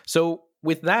agree. So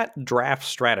with that draft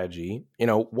strategy,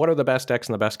 what are the best decks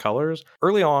and the best colors?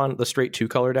 Early on, the straight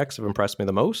 2-color decks have impressed me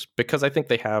the most because I think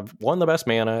they have, 1, the best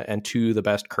mana, and 2, the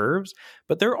best curves,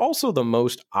 but they're also the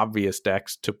most obvious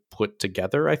decks to put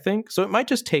together, I think. So it might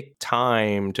just take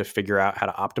time to figure out how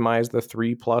to optimize the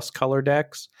 3+ color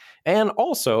decks. And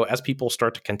also, as people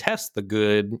start to contest the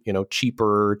good,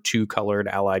 cheaper 2-colored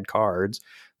allied cards,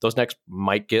 those decks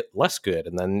might get less good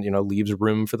and then, leaves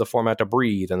room for the format to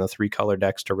breathe and the 3-color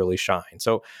decks to really shine.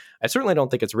 So I certainly don't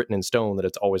think it's written in stone that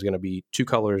it's always going to be 2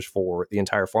 colors for the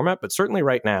entire format, but certainly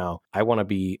right now, I want to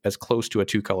be as close to a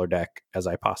 2-color deck as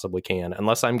I possibly can,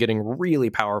 unless I'm getting really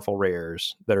powerful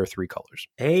rares that are 3 colors.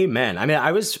 Amen. I mean,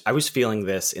 I was feeling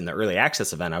this in the early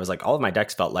access event. I was like, all of my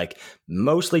decks felt like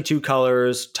mostly 2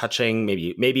 colors, touching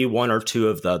maybe 1 or 2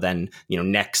 of the then,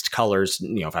 next colors.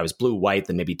 If I was blue, white,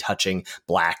 then maybe touching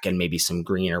black and maybe some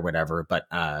green or whatever, but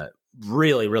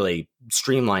really, really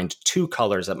streamlined 2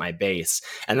 colors at my base.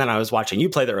 And then I was watching you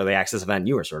play the early access event.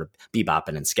 You were sort of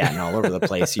bebopping and scatting all over the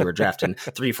place. You were drafting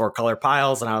 3-4 color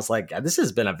piles. And I was like, this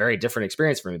has been a very different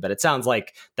experience for me, but it sounds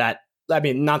like that. I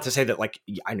mean, not to say that like,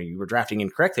 I know you were drafting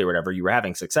incorrectly or whatever, you were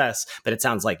having success, but it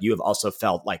sounds like you have also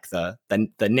felt like the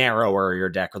narrower your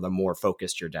deck or the more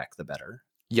focused your deck, the better.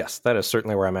 Yes, that is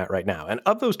certainly where I'm at right now. And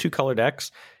of those 2-color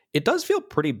decks, it does feel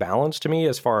pretty balanced to me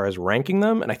as far as ranking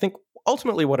them. And I think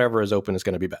ultimately whatever is open is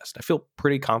going to be best. I feel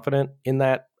pretty confident in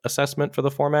that assessment for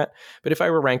the format. But if I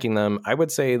were ranking them, I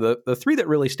would say the 3 that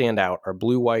really stand out are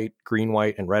blue, white, green,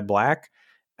 white, and red, black.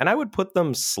 And I would put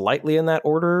them slightly in that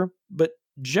order, but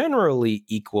generally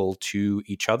equal to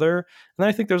each other. And then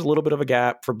I think there's a little bit of a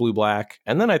gap for blue, black.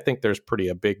 And then I think there's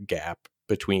a big gap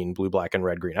between blue, black, and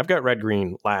red, green. I've got red,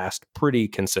 green last pretty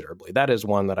considerably. That is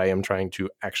one that I am trying to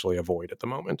actually avoid at the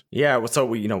moment. Yeah, well, so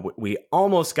we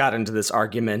almost got into this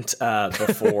argument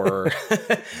before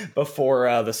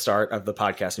before the start of the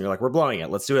podcast, and you're like, we're blowing it.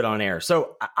 Let's do it on air.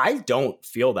 So I don't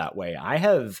feel that way. I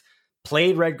have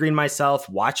played red green myself,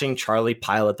 watching Charlie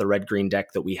pilot the red green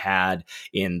deck that we had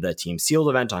in the Team Sealed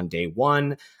event on day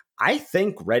 1. I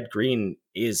think red green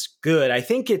is good. I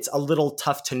think it's a little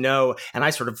tough to know. And I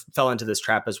sort of fell into this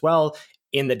trap as well.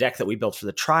 In the deck that we built for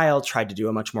the trial, tried to do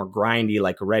a much more grindy,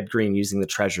 like red green, using the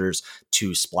treasures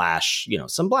to splash,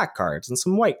 some black cards and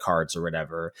some white cards or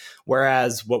whatever.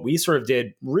 Whereas what we sort of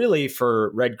did really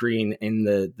for red green in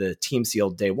the Team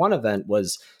Sealed day 1 event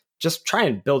was just try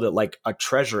and build it like a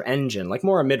treasure engine, like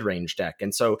more a mid-range deck.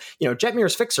 And so,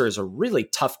 Jetmir's Fixer is a really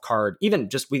tough card, even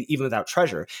without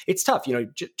treasure. It's tough.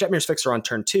 Jetmir's Fixer on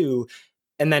turn 2,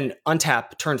 and then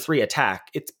untap turn 3 attack.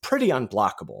 It's pretty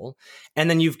unblockable. And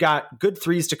then you've got good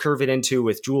 3s to curve it into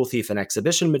with Jewel Thief and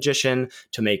Exhibition Magician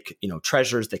to make,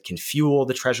 treasures that can fuel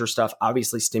the treasure stuff.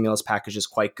 Obviously, Stimulus Package is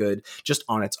quite good just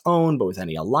on its own, but with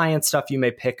any alliance stuff you may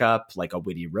pick up, like a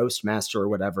Witty Roast Master or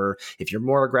whatever. If you're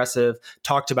more aggressive,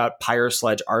 talked about Pyre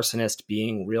Sledge Arsonist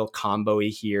being real combo-y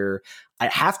here. I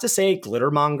have to say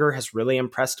Glittermonger has really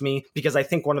impressed me because I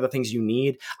think one of the things you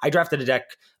need, I drafted a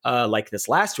deck like this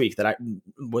last week that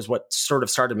was what sort of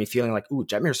started me feeling like, ooh,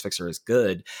 Jetmir's Fixer is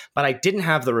good, but I didn't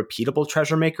have the repeatable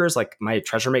treasure makers. Like my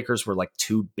treasure makers were like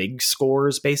 2 big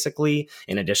scores basically,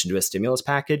 in addition to a stimulus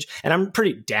package. And I'm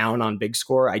pretty down on big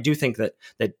score. I do think that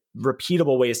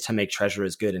repeatable ways to make treasure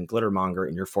is good, and Glittermonger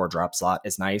in your 4-drop slot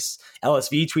is nice.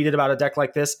 LSV tweeted about a deck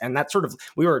like this, and that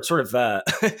we were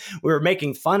we were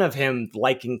making fun of him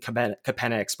liking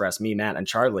Capenna Express, me, Matt, and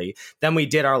Charlie. Then we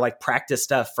did our like practice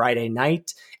stuff Friday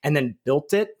night, and then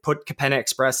built it, put Capenna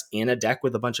Express in a deck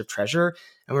with a bunch of treasure,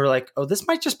 and we were like, oh, this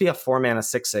might just be a 4-mana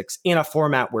 6/6 in a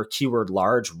format where keyword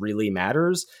large really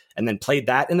matters, and then played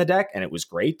that in the deck, and it was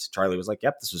great. Charlie was like,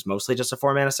 yep, this was mostly just a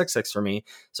 4-mana 6/6 for me.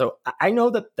 So I know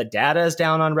that the data is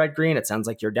down on red-green. It sounds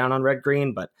like you're down on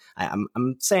red-green, but I'm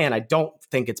saying I don't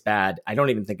think it's bad. I don't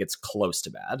even think it's close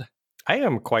to bad. I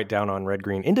am quite down on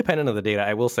red-green, independent of the data,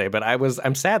 I will say, but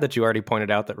I'm sad that you already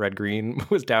pointed out that red-green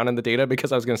was down in the data,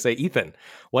 because I was going to say, Ethan,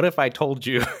 what if I told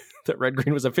you that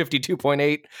red-green was a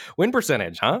 52.8 win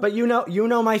percentage, huh? But you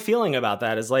know my feeling about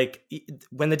that is like,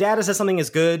 when the data says something is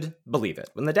good, believe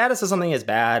it. When the data says something is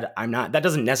bad, that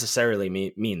doesn't necessarily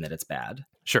mean that it's bad.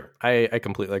 Sure, I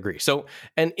completely agree. So,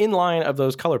 and in line of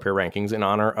those color pair rankings, in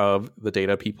honor of the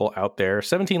data people out there,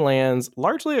 17 Lands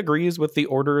largely agrees with the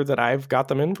order that I've got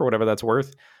them in, for whatever that's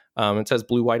worth. It says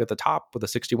blue-white at the top with a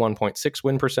 61.6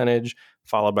 win percentage,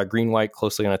 followed by green-white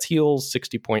closely on its heels,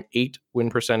 60.8 win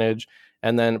percentage,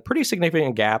 and then pretty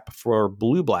significant gap for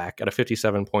blue-black at a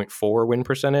 57.4 win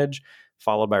percentage,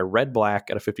 followed by red-black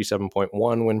at a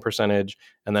 57.1 win percentage,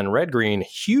 and then red-green,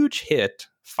 huge hit,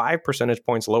 5 percentage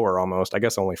points lower almost, I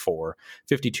guess only 4,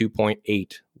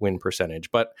 52.8 win percentage.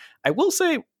 But I will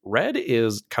say red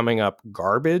is coming up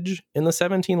garbage in the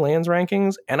 17 Lands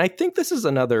rankings, and I think this is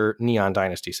another Neon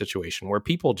Dynasty situation where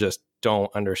people just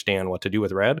don't understand what to do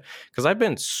with red, because I've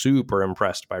been super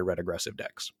impressed by red aggressive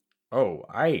decks. Oh,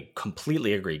 I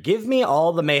completely agree. Give me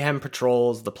all the Mayhem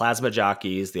Patrols, the Plasma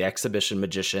Jockeys, the Exhibition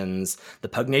Magicians, the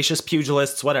Pugnacious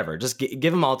Pugilists, whatever. Just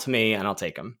give them all to me and I'll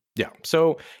take them. Yeah.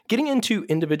 So getting into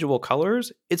individual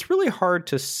colors, it's really hard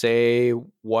to say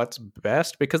what's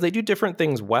best because they do different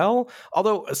things well.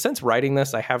 Although since writing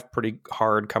this, I have pretty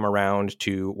hard come around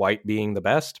to white being the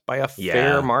best by a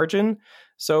fair margin.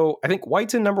 So I think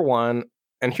white's in number 1.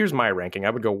 And here's my ranking. I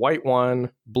would go white 1,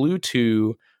 blue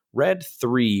 2, red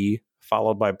 3,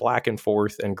 followed by black in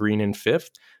 4th and green in 5th.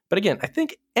 But again, I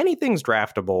think anything's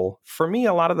draftable. For me,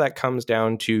 a lot of that comes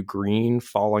down to green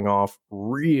falling off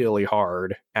really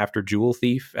hard after Jewel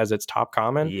Thief as its top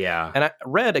common. Yeah. And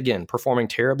red, again, performing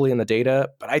terribly in the data.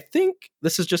 But I think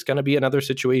this is just going to be another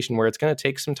situation where it's going to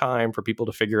take some time for people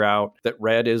to figure out that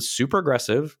red is super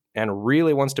aggressive and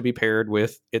really wants to be paired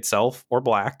with itself or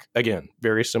black. Again,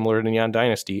 very similar to Neon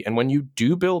Dynasty. And when you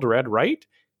do build red right,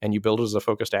 and you build it as a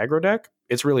focused aggro deck,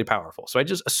 it's really powerful. So I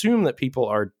just assume that people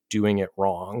are doing it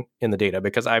wrong in the data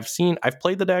because I've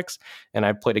played the decks and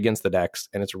I've played against the decks,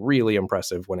 and it's really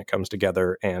impressive when it comes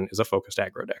together and is a focused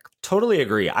aggro deck. Totally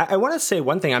agree. I want to say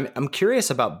one thing. I'm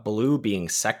curious about blue being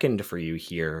second for you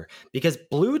here, because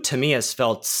blue to me has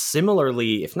felt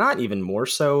similarly, if not even more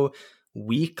so,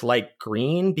 weak like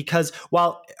green, because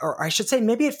or I should say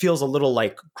maybe it feels a little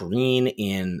like green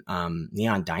in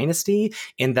Neon Dynasty,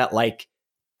 in that like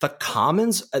the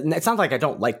commons, it's not like I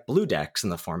don't like blue decks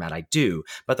in the format, I do,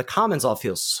 but the commons all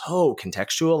feel so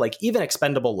contextual, like even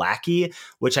Expendable Lackey,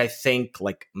 which I think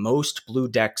like most blue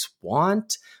decks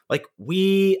want, like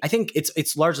I think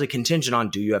it's largely contingent on,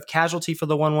 do you have casualty for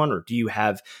the 1/1 or do you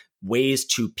have ways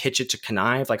to pitch it to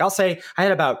connive? Like I'll say I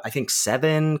had about, I think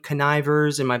 7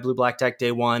 connivers in my blue black deck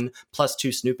day 1, plus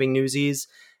 2 snooping newsies.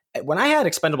 When I had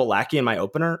Expendable Lackey in my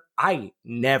opener, I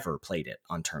never played it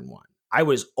on turn 1. I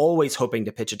was always hoping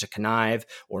to pitch it to connive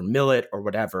or mill it or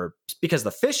whatever, because the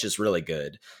fish is really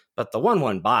good, but the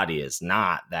 1/1 body is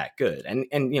not that good. And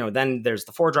then there's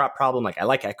the 4-drop problem. Like I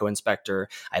like Echo Inspector,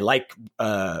 I like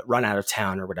Run Out of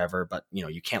Town or whatever, but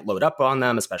you can't load up on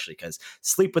them, especially because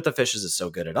Sleep with the Fishes is so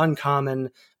good at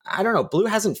uncommon. I don't know. Blue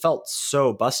hasn't felt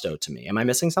so busto to me. Am I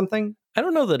missing something? I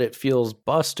don't know that it feels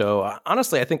busto.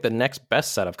 Honestly, I think the next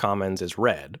best set of commons is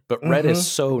red, but red is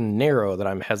so narrow that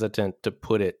I'm hesitant to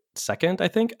put it second, I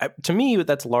think. To me,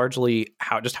 that's largely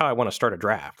how I want to start a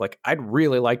draft. Like, I'd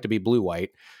really like to be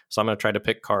blue-white, so I'm going to try to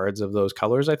pick cards of those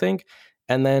colors, I think.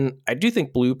 And then I do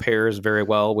think blue pairs very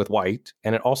well with white,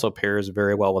 and it also pairs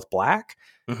very well with black.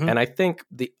 And I think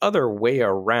the other way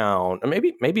around,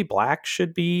 maybe black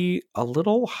should be a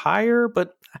little higher,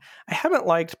 but I haven't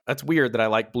liked, that's weird that I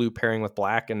like blue pairing with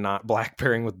black and not black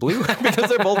pairing with blue because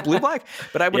they're both blue-black.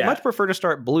 But I would much prefer to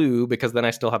start blue because then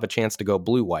I still have a chance to go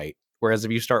blue-white. Whereas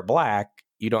if you start black,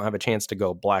 you don't have a chance to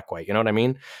go black-white. You know what I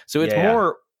mean? So it's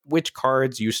more which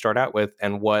cards you start out with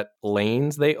and what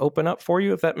lanes they open up for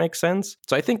you, if that makes sense.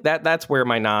 So I think that's where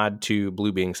my nod to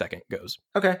blue being second goes.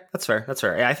 Okay, that's fair. That's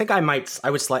fair. Yeah, I think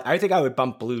I think I would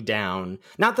bump blue down.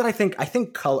 Not that I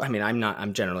think color. I mean,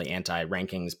 I'm generally anti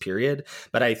rankings, period.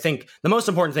 But I think the most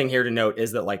important thing here to note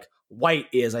is that like white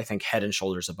is, I think, head and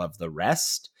shoulders above the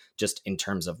rest. Just in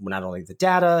terms of not only the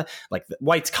data, like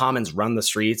white's commons run the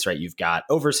streets, right? You've got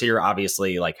Overseer,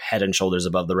 obviously, like head and shoulders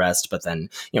above the rest, but then,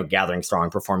 Gathering Strong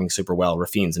performing super well,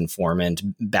 Rafine's Informant,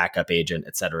 backup agent,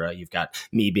 etc. You've got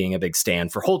me being a big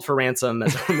stand for Hold for Ransom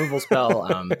as a removal spell.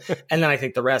 And then I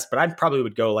think the rest, but I probably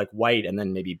would go like white and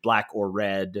then maybe black or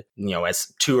red,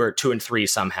 as 2 and 3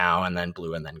 somehow, and then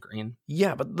blue and then green.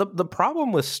 Yeah, but the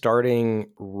problem with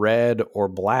starting red or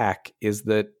black is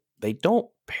that they don't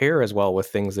pair as well with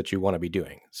things that you want to be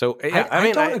doing. So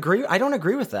I don't agree. I don't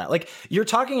agree with that. Like you're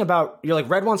like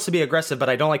red wants to be aggressive, but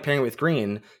I don't like pairing it with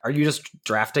green. Are you just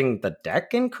drafting the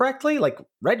deck incorrectly? Like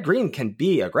red green can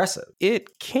be aggressive.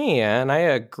 It can, I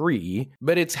agree,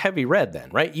 but it's heavy red then,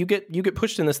 right? You get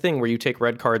pushed in this thing where you take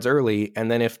red cards early,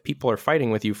 and then if people are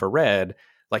fighting with you for red,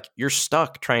 like you're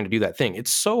stuck trying to do that thing. It's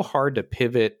so hard to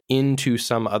pivot into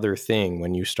some other thing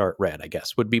when you start red, I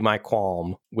guess, would be my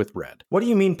qualm with red. What do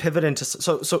you mean pivot into?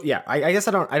 So yeah, I guess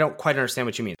I don't quite understand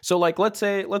what you mean. So like, let's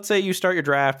say you start your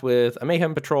draft with a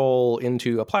Mayhem Patrol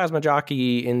into a Plasma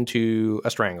Jockey into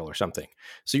a Strangle or something.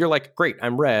 So you're like, great,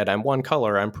 I'm red, I'm one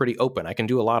color, I'm pretty open, I can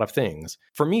do a lot of things.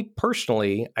 For me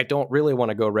personally, I don't really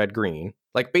want to go red-green.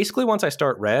 Like basically once I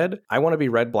start red, I want to be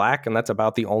red-black, and that's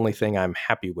about the only thing I'm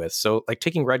happy with. So like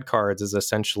taking red cards is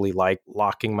essentially like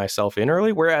locking myself in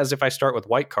early. Whereas if I start with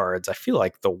white cards, I feel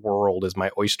like the world is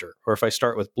my oyster. Or if I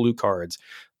start with blue cards,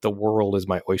 the world is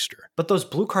my oyster. But those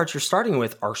blue cards you're starting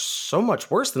with are so much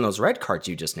worse than those red cards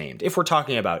you just named. If we're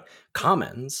talking about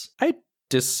commons. I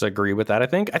disagree with that. I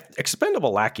think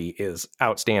Expendable Lackey is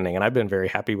outstanding, and I've been very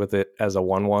happy with it as a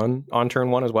 1/1 on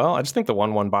turn 1 as well. I just think the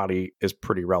 1/1 body is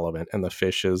pretty relevant, and the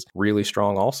fish is really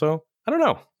strong also. I don't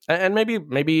know. And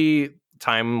maybe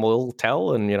time will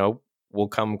tell, and we'll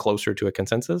come closer to a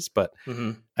consensus, but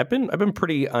I've been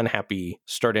pretty unhappy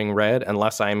starting red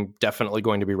unless I'm definitely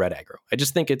going to be red aggro. I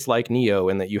just think it's like Neo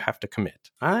in that you have to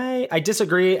commit. I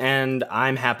disagree, and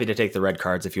I'm happy to take the red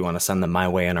cards if you want to send them my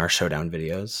way in our showdown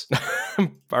videos.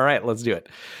 All right, let's do it.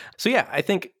 So yeah, I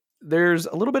think there's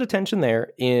a little bit of tension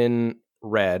there in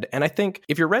red, and I think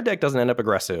if your red deck doesn't end up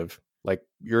aggressive, like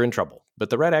you're in trouble. But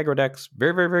the red aggro deck's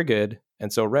very, very, very good,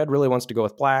 and so red really wants to go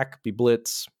with black, be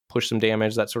blitz, push some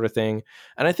damage, that sort of thing.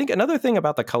 And I think another thing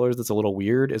about the colors that's a little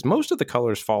weird is most of the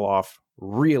colors fall off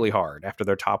really hard after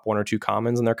their top 1 or 2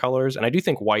 commons in their colors. And I do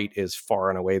think white is far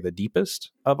and away the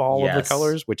deepest of all of the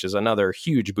colors, which is another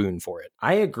huge boon for it.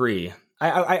 I agree.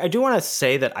 I do want to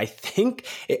say that I think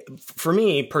for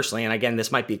me personally, and again,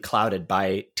 this might be clouded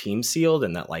by Team Sealed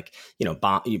and that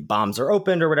bombs are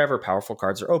opened or whatever, powerful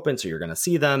cards are open, so you're going to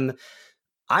see them.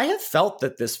 I have felt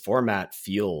that this format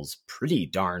feels pretty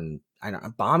darn,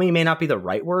 balmy may not be the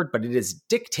right word, but it is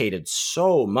dictated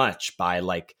so much by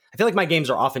I feel like my games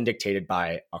are often dictated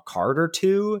by a card or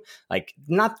two, like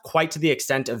not quite to the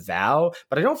extent of Vow,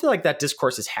 but I don't feel like that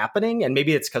discourse is happening. And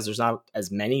maybe it's because there's not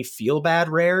as many feel bad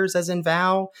rares as in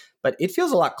Vow, but it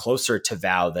feels a lot closer to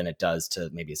Vow than it does to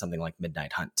maybe something like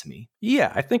Midnight Hunt to me.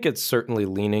 Yeah, I think it's certainly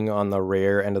leaning on the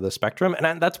rare end of the spectrum.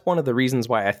 And that's one of the reasons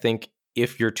why I think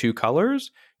if you're 2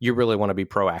 colors, you really want to be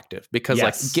proactive because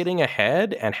like getting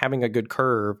ahead and having a good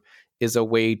curve is a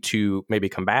way to maybe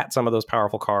combat some of those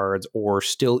powerful cards or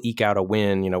still eke out a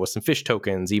win, with some fish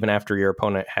tokens, even after your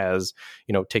opponent has,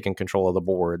 taken control of the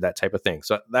board, that type of thing.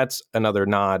 So that's another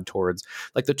nod towards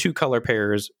like the 2 color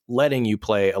pairs letting you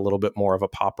play a little bit more of a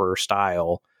popper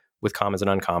style with commons and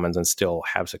uncommons and still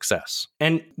have success.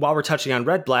 And while we're touching on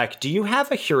red-black, do you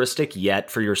have a heuristic yet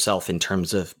for yourself in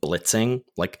terms of blitzing?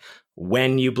 Like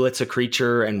when you blitz a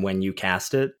creature and when you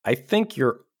cast it? I think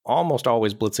you're almost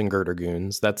always blitzing Girder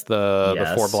Goons. That's the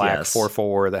 4-black,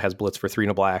 4/4 that has blitz for 3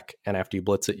 and a black. And after you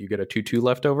blitz it, you get a 2/2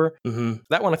 left over.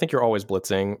 That one, I think you're always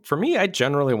blitzing. For me, I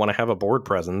generally want to have a board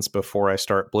presence before I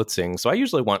start blitzing. So I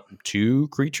usually want 2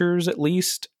 creatures at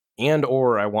least. And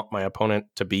or I want my opponent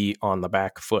to be on the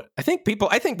back foot. I think people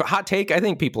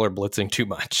are blitzing too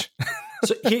much.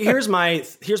 So here's my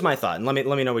thought, and let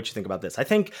me know what you think about this. I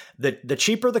think that the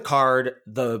cheaper the card,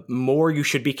 the more you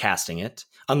should be casting it,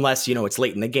 unless it's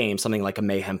late in the game, something like a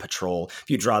Mayhem Patrol. If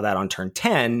you draw that on turn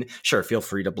 10, sure, feel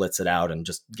free to blitz it out and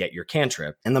just get your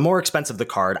cantrip. And the more expensive the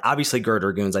card, obviously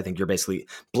Girder Goons, I think you're basically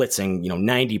blitzing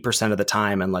 90% of the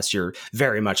time, unless you're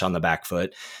very much on the back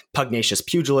foot. Pugnacious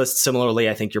Pugilist, similarly,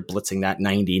 I think you're blitzing that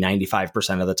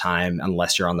 95% of the time,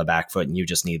 unless you're on the back foot and you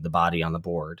just need the body on the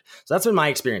board. So that's been my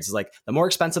experience. Is like the the more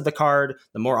expensive the card,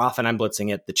 the more often I'm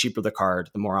blitzing it. The cheaper the card,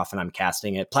 the more often I'm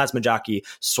casting it. Plasma Jockey,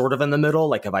 sort of in the middle.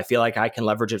 Like if I feel like I can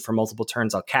leverage it for multiple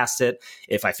turns, I'll cast it.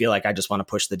 If I feel like I just want to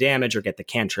push the damage or get the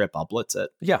cantrip, I'll blitz it.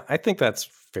 Yeah, I think that's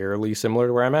fairly similar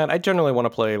to where I'm at. I generally want to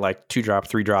play like 2-drop,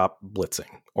 3-drop blitzing,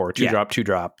 or 2-drop,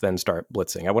 2-drop, then start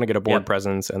blitzing. I want to get a board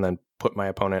presence and then put my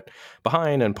opponent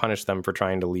behind and punish them for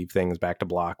trying to leave things back to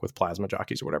block with Plasma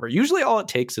Jockeys or whatever. Usually all it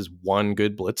takes is one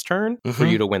good blitz turn for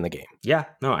you to win the game. Yeah,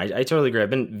 no, I totally agree. I've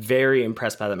been very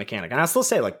impressed by that mechanic. And I'll still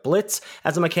say, like, blitz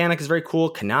as a mechanic is very cool.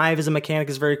 Connive as a mechanic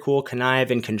is very cool.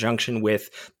 Connive in conjunction with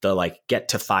the, like, get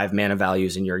to 5 mana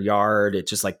values in your yard. It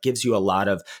just, like, gives you a lot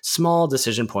of small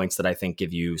decision points that I think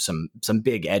give you some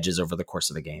big edges over the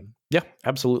course of a game. Yeah,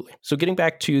 absolutely. So getting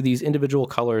back to these individual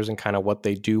colors and kind of what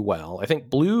they do well, I think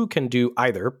blue can do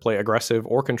either play aggressive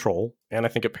or control, and I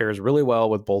think it pairs really well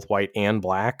with both white and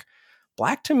black.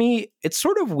 Black, to me, it's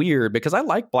sort of weird because I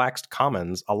like black's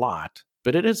commons a lot,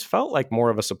 but it has felt like more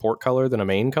of a support color than a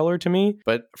main color to me.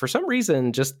 But for some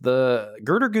reason, just the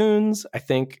Girder Goons, I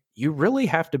think you really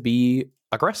have to be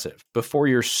aggressive before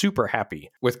you're super happy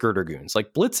with Girder Goons.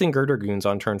 Like blitzing Girder Goons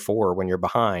on turn 4 when you're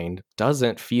behind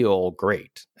doesn't feel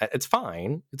great. It's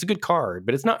fine. It's a good card,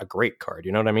 but it's not a great card.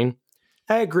 You know what I mean?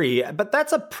 I agree, but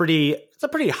that's a pretty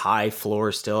high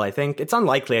floor still, I think. It's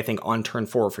unlikely, I think, on turn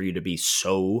 4 for you to be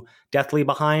so deathly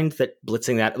behind that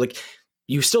blitzing that, like,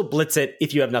 you still blitz it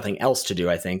if you have nothing else to do,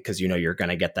 I think, because you know you're going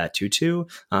to get that 2/2.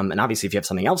 And obviously, if you have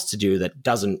something else to do that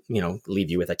doesn't, leave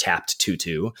you with a tapped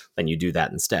 2/2, then you do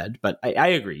that instead. But I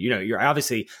agree. You're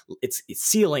obviously its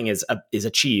ceiling is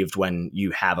achieved when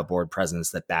you have a board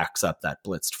presence that backs up that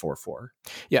blitzed 4/4.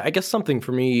 Yeah, I guess something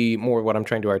for me more what I'm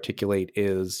trying to articulate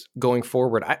is going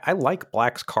forward. I like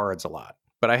black's cards a lot,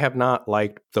 but I have not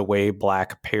liked the way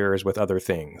black pairs with other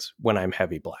things when I'm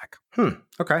heavy black.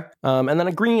 Okay. And then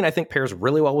a green, I think, pairs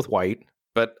really well with white.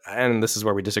 But, and this is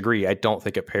where we disagree, I don't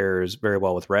think it pairs very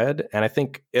well with red. And I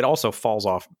think it also falls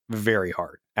off very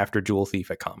hard after Jewel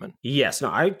Thief at common. Yes,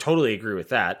 no, I totally agree with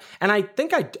that. And I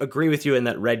think I agree with you in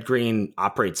that red-green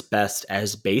operates best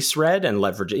as base red and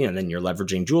leverage, then you're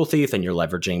leveraging Jewel Thief and you're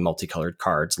leveraging multicolored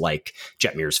cards like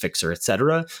Jetmir's Fixer,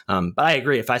 etc. But I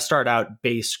agree, if I start out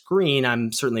base green,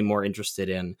 I'm certainly more interested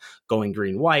in going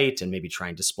green-white and maybe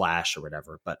trying to splash or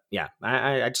whatever. But yeah,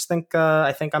 I just think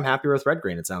I think I'm happier with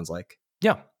red-green, it sounds like.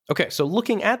 Yeah. Okay, so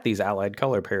looking at these allied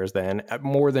color pairs then,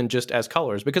 more than just as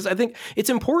colors, because I think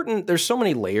it's important, there's so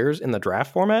many layers in the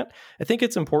draft format, I think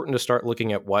it's important to start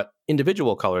looking at what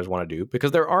individual colors want to do,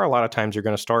 because there are a lot of times you're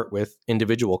going to start with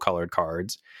individual colored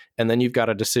cards, and then you've got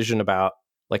a decision about,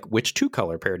 like, which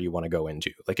 2-color pair do you want to go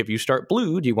into? Like, if you start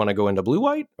blue, do you want to go into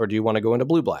blue-white, or do you want to go into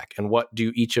blue-black? And what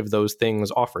do each of those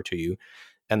things offer to you?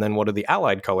 And then what do the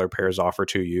allied color pairs offer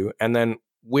to you? And then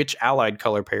which allied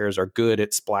color pairs are good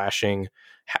at splashing,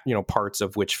 parts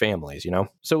of which families,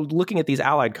 So looking at these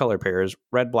allied color pairs,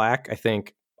 red, black, I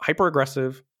think hyper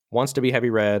aggressive, wants to be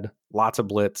heavy red, lots of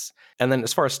blitz. And then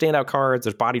as far as standout cards,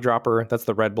 there's Body Dropper. That's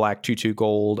the red, black, 2/2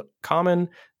 gold common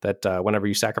that whenever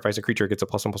you sacrifice a creature, it gets a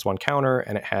 +1/+1 counter,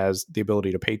 and it has the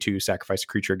ability to pay 2, sacrifice a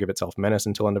creature, give itself menace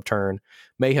until end of turn.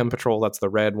 Mayhem Patrol, that's the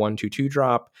red 1/2/2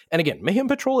 drop. And again, Mayhem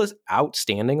Patrol is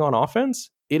outstanding on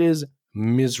offense. It is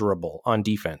miserable on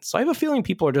defense. So I have a feeling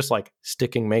people are just like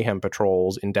sticking Mayhem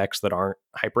Patrols in decks that aren't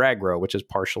hyper aggro, which is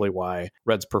partially why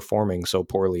red's performing so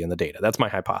poorly in the data. That's my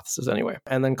hypothesis anyway.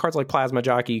 And then cards like Plasma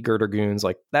Jockey, Girder Goons,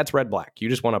 like that's red black. You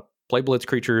just want to play blitz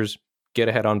creatures, get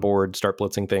ahead on board, start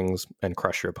blitzing things, and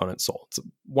crush your opponent's soul. It's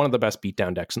one of the best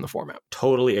beatdown decks in the format.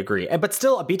 Totally agree. But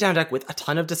still a beatdown deck with a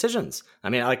ton of decisions. I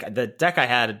mean, like the deck I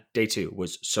had day 2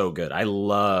 was so good. I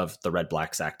love the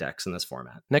red-black sack decks in this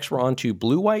format. Next, we're on to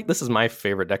blue-white. This is my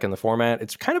favorite deck in the format.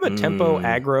 It's kind of a tempo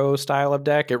aggro style of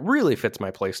deck. It really fits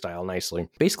my play style nicely.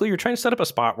 Basically, you're trying to set up a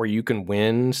spot where you can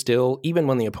win still, even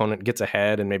when the opponent gets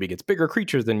ahead and maybe gets bigger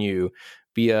creatures than you,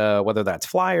 via whether that's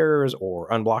flyers or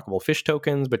unblockable fish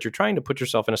tokens, but you're trying to put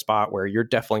yourself in a spot where you're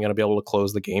definitely going to be able to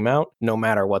close the game out no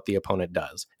matter what the opponent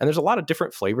does. And there's a lot of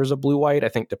different flavors of blue-white, I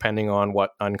think, depending on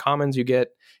what uncommons you get.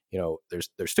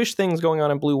 There's fish things going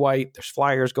on in blue-white, there's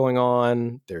flyers going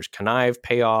on, there's connive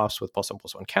payoffs with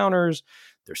 +1/+1 counters,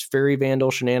 there's fairy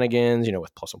vandal shenanigans,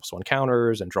 with +1/+1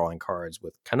 counters and drawing cards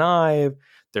with connive.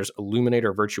 There's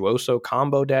Illuminator Virtuoso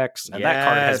combo decks, and that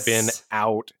card has been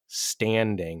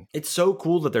outstanding. It's so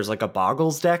cool that there's like a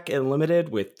Boggles deck in Limited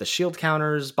with the shield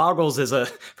counters. Boggles is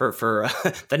for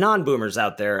the non-boomers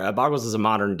out there, Boggles is a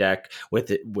modern deck with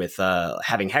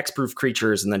having hexproof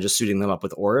creatures and then just suiting them up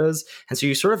with auras. And so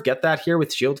you sort of get that here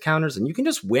with shield counters, and you can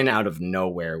just win out of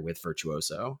nowhere with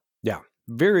Virtuoso. Yeah.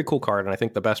 Very cool card, and I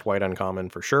think the best white uncommon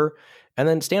for sure. And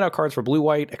then standout cards for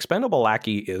blue-white. Expendable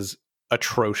Lackey is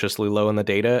atrociously low in the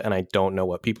data, and I don't know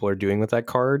what people are doing with that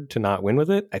card to not win with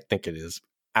it. I think it is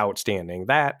outstanding.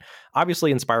 That,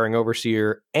 obviously, Inspiring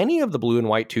Overseer, any of the blue and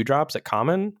white 2-drops at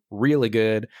common, really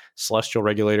good. Celestial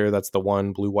Regulator, that's the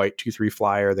one blue-white 2/3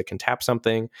 flyer that can tap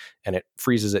something, and it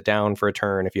freezes it down for a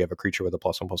turn if you have a creature with a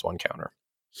 +1/+1 counter.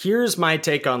 Here's my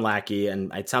take on Lackey,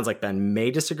 and it sounds like Ben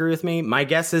may disagree with me. My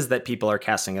guess is that people are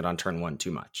casting it on turn 1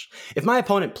 too much. If my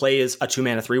opponent plays a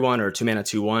 2-mana 3/1 or a 2-mana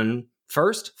 2/1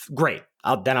 first, great.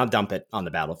 Then I'll dump it on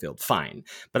the battlefield. Fine.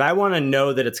 But I want to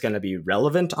know that it's going to be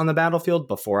relevant on the battlefield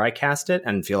before I cast it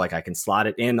and feel like I can slot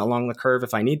it in along the curve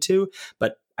if I need to.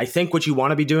 But I think what you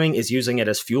want to be doing is using it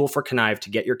as fuel for Connive to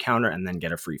get your counter and then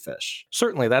get a free fish.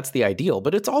 Certainly, that's the ideal,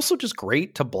 but it's also just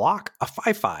great to block a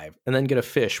 5/5 and then get a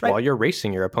fish while you're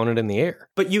racing your opponent in the air.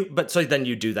 But so then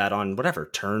you do that on whatever,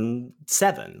 turn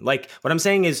 7. Like, what I'm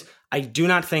saying is, I do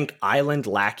not think Island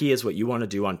Lackey is what you want to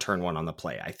do on turn 1 on the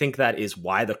play. I think that is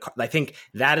why I think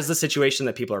that is the situation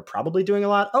that people are probably doing a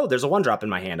lot. Oh, there's a 1-drop in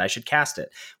my hand, I should cast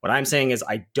it. What I'm saying is,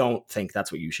 I don't think that's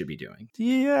what you should be doing.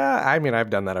 Yeah, I mean, I've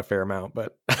done that a fair amount,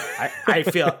 but I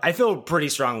feel pretty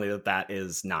strongly that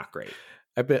is not great.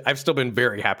 I've still been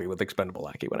very happy with Expendable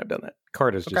Lackey when I've done that.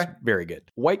 Card is just very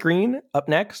good. White-green up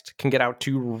next can get out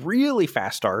to really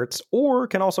fast starts, or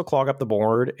can also clog up the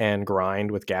board and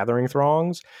grind with Gathering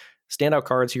Throngs. Standout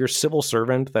cards here, Civil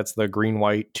Servant, that's the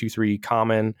green-white 2/3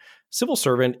 common. Civil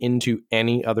Servant into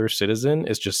any other citizen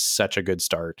is just such a good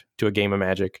start to a game of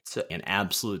Magic. It's an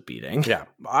absolute beating. Yeah.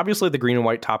 Obviously, the green and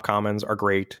white top commons are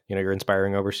great. You know, your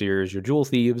Inspiring Overseers, your Jewel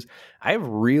Thieves. I have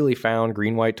really found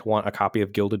green-white to want a copy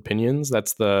of Gilded Pinions.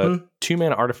 That's the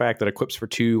 2-mana artifact that equips for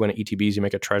 2. When it ETBs, you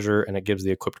make a treasure, and it gives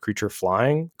the equipped creature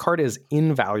flying. Card is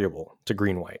invaluable to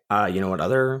green-white. You know what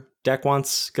other deck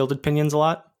wants Gilded Pinions a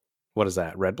lot? What is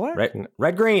that? Red-black?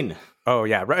 Red-green. Oh,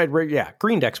 yeah. Yeah.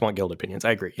 Green decks want Gilded Pinions.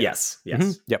 I agree. Yeah.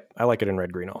 Yes. Yep. I like it in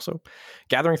red-green also.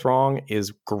 Gathering Throng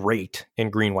is great in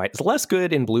green-white. It's less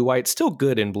good in blue-white. Still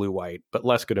good in blue-white, but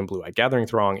less good in blue-white. Gathering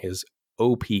Throng is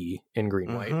OP in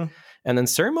green-white. And then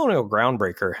Ceremonial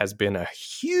Groundbreaker has been a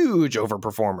huge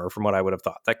overperformer from what I would have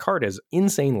thought. That card is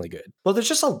insanely good. Well, there's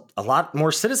just a lot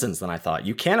more citizens than I thought.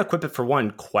 You can equip it for 1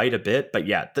 quite a bit, but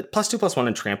yeah, the +2/+1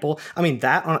 and trample. I mean,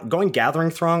 going Gathering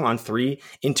Throng on 3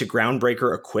 into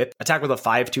Groundbreaker equip, attack with a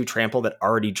 5/2 trample that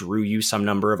already drew you some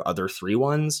number of other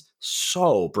 3/1s.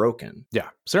 So broken. Yeah.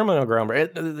 Ceremonial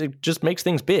Groundbreaker, it just makes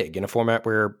things big in a format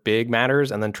where big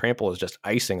matters, and then trample is just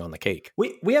icing on the cake.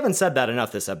 We haven't said that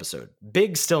enough this episode.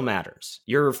 Big still matters.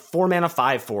 Your 4-mana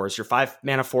 5/4s, your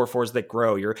 5-mana 4/4s that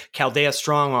grow, your Chaldea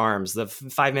Strong Arms, the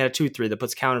 5-mana 2/3 that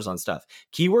puts counters on stuff.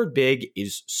 Keyword big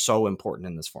is so important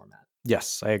in this format.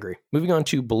 Yes, I agree. Moving on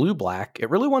to blue-black, it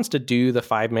really wants to do the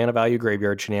 5-mana value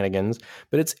graveyard shenanigans,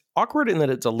 but it's awkward in that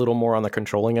it's a little more on the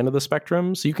controlling end of the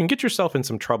spectrum, so you can get yourself in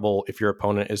some trouble if your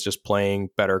opponent is just playing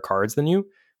better cards than you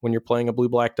when you're playing a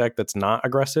blue-black deck that's not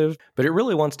aggressive, but it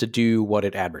really wants to do what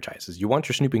it advertises. You want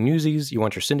your Snooping Newsies, you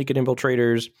want your Syndicate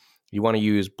Infiltrators, you want to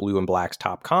use blue and black's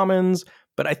top commons,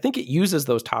 but I think it uses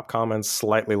those top commons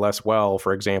slightly less well,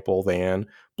 for example, than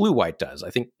blue-white does. I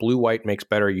think blue-white makes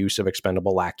better use of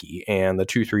Expendable Lackey and the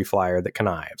 2/3 flyer that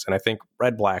connives, and I think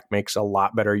red-black makes a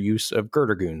lot better use of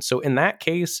Girdergoon. So in that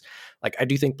case, like, I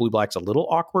do think blue-black's a little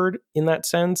awkward in that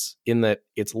sense, in that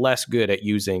it's less good at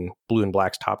using blue and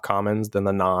black's top commons than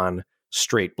the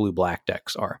non-straight blue-black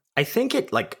decks are. I think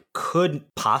it could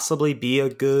possibly be a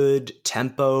good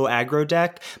tempo aggro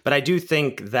deck, but I do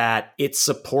think that it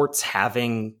supports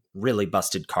having really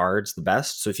busted cards the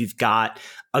best. So if you've got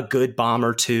a good bomb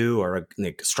or 2 or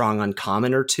a strong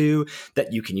uncommon or 2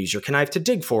 that you can use your Connive to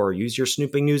dig for, or use your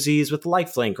Snooping Newsies with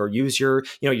lifelink, or use your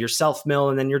self mill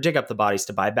and then your dig up the bodies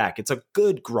to buy back. It's a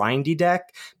good grindy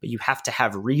deck, but you have to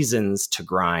have reasons to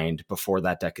grind before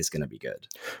that deck is going to be good.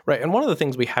 Right. And one of the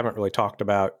things we haven't really talked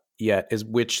about yet is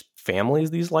which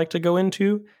families these like to go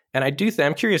into. And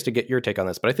I'm curious to get your take on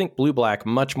this, but I think blue-black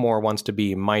much more wants to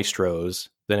be Maestros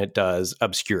than it does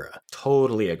Obscura.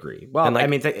 Totally agree. Well, I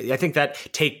think that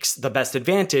takes the best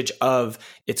advantage of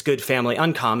its good family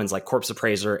uncommons like Corpse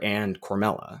Appraiser and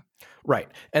Cormella. Right.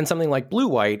 And something like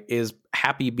blue-white is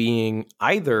happy being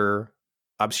either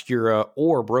Obscura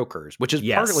or Brokers, which is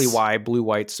partly why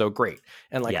blue-white's so great.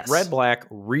 And red-black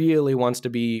really wants to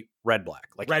be red-black.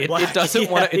 It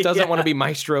doesn't want to be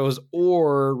Maestros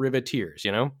or Riveteers,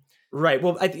 you know? Right.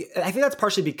 Well, I think that's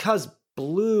partially because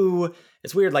blue,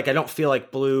 it's weird. Like, I don't feel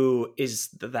like blue is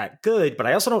that good, but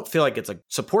I also don't feel like it's a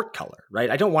support color, right?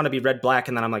 I don't want to be red, black,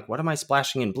 and then I'm like, what am I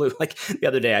splashing in blue? Like the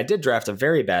other day, I did draft a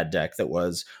very bad deck that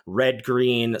was red,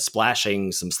 green,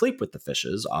 splashing some Sleep with the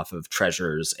Fishes off of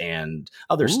treasures and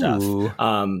other stuff.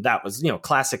 That was,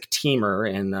 classic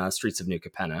teamer in Streets of New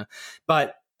Capenna.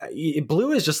 But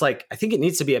blue is just like, I think it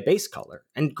needs to be a base color.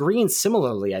 And green,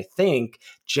 similarly, I think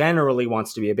generally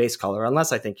wants to be a base color,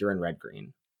 unless I think you're in red,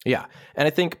 green. Yeah. And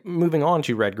I think moving on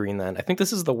to red, green, then, I think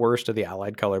this is the worst of the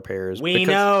allied color pairs. We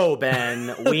know,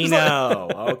 Ben. We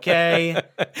know. Okay.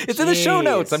 It's in the show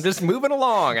notes. I'm just moving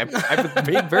along. I've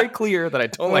made very clear that I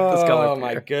don't like this color pair. Oh,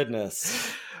 my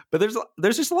goodness. But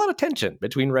there's just a lot of tension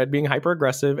between red being hyper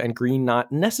aggressive and green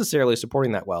not necessarily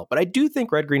supporting that well. But I do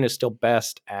think red green is still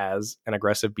best as an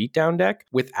aggressive beatdown deck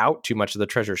without too much of the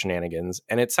treasure shenanigans.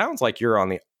 And it sounds like you're on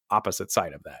the opposite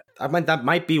side of that. That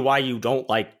might be why you don't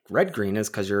like red green, is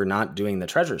because you're not doing the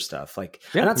treasure stuff. Like,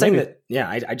 yeah, I'm not saying that. Yeah,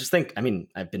 I just think,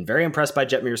 I've been very impressed by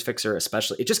Jetmir's Fixer,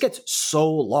 especially. It just gets so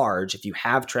large if you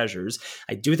have treasures.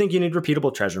 I do think you need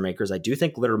repeatable treasure makers. I do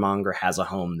think Glittermonger has a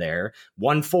home there.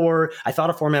 1/4, I thought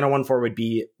a 4-mana 1/4 would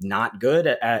be not good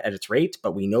at its rate,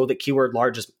 but we know that keyword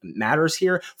large matters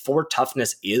here. 4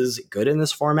 toughness is good in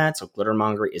this format, so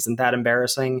Glittermonger isn't that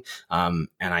embarrassing. And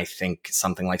I think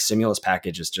something like Stimulus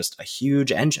Package is just a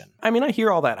huge engine. I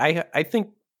hear all that. I think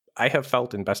I have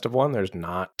felt in Best of One, there's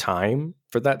not time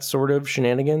for that sort of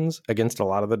shenanigans against a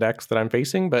lot of the decks that I'm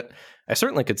facing, but I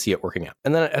certainly could see it working out.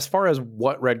 And then as far as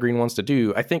what red green wants to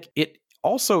do, I think it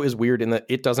also is weird in that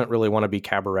it doesn't really want to be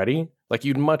Cabaretti. Like,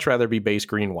 you'd much rather be base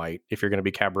green white if you're going to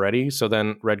be Cabaretti. So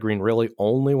then red green really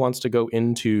only wants to go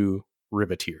into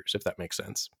Riveteers, if that makes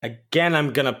sense. Again,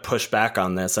 I'm going to push back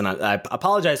on this, and I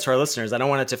apologize to our listeners. I don't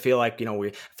want it to feel like,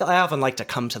 I often like to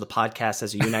come to the podcast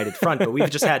as a united front, but we've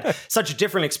just had such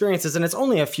different experiences, and it's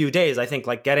only a few days. I think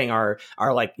like getting our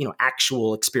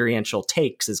actual experiential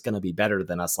takes is going to be better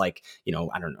than us, like,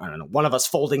 I don't know, one of us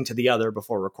folding to the other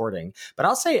before recording. But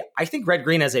I'll say, I think red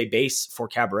green as a base for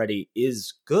Cabaretti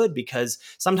is good, because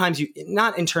sometimes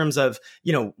not in terms of,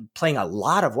 playing a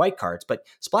lot of white cards, but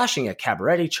splashing a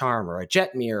Cabaretti Charm or a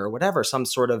Jetmir or whatever, some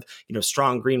sort of,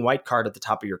 strong green-white card at the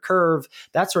top of your curve,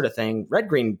 that sort of thing.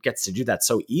 Red-green gets to do that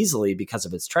so easily because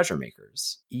of its treasure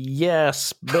makers.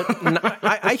 Yes, but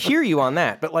I hear you on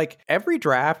that. But like every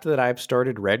draft that I've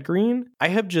started red-green, I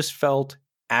have just felt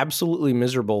absolutely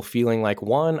miserable, feeling like,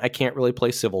 one, I can't really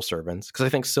play Civil Servants because I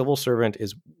think Civil Servant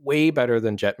is way better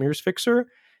than Jetmir's Fixer.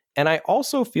 And I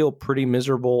also feel pretty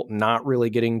miserable not really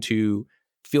getting to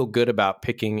feel good about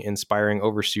picking Inspiring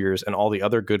Overseers and all the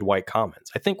other good white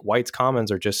commons. I think white's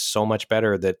commons are just so much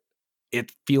better that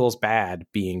it feels bad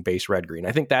being base red green.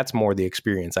 I think that's more the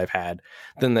experience I've had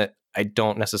than that I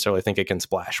don't necessarily think it can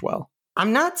splash well.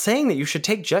 I'm not saying that you should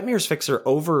take Jetmir's Fixer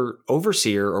over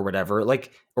Overseer or whatever,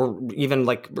 like, or even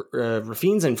like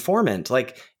Rafine's Informant.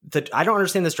 Like, I don't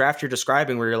understand this draft you're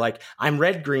describing where you're like, I'm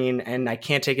red green and I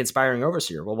can't take Inspiring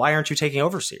Overseer. Well, why aren't you taking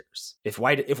Overseers? If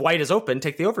white is open,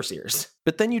 take the Overseers.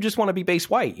 But then you just want to be base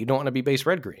white. You don't want to be base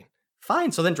red green.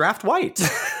 Fine, so then draft white.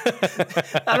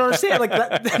 I don't understand.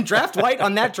 Like, draft white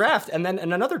on that draft, and then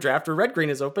in another draft where red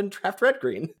green is open, draft red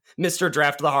green. Mr.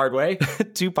 Draft the hard way.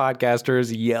 2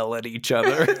 podcasters yell at each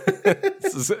other.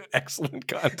 This is excellent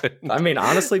content.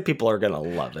 Honestly, people are gonna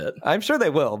love it. I'm sure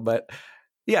they will, but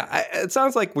yeah, it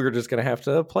sounds like we're just gonna have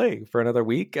to play for another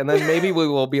week, and then maybe we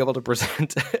will be able to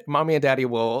present. Mommy and Daddy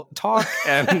will talk,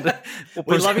 and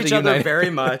we love each other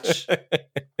very much.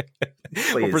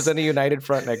 Please. We'll present a united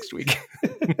front next week.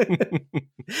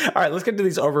 All right, let's get to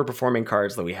these overperforming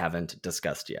cards that we haven't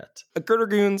discussed yet. Girder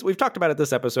Goons, we've talked about it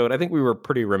this episode. I think we were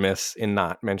pretty remiss in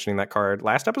not mentioning that card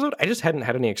last episode. I just hadn't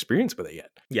had any experience with it yet.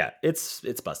 Yeah, it's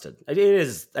busted. It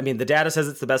is. The data says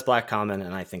it's the best black common,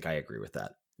 and I think I agree with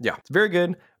that. Yeah, it's very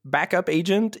good. Backup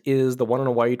Agent is the 1 and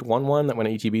a white 1/1 that when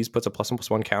ETBs puts a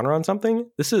 +1/+1 counter on something.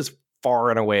 This is far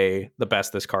and away the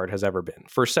best this card has ever been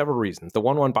for several reasons. The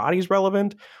 1/1 body is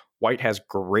relevant. White has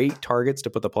great targets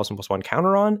to put the +1/+1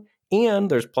 counter on,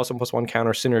 and there's +1/+1 counter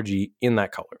synergy in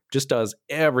that color. Just does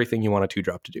everything you want a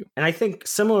 2-drop to do. And I think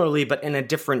similarly, but in a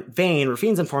different vein,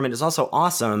 Rafine's Informant is also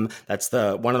awesome. That's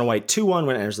the 1 and a white 2/1.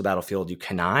 When it enters the battlefield, you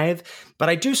connive. But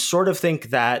I do sort of think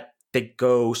that they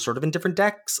go sort of in different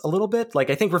decks a little bit. Like,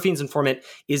 I think Rafine's Informant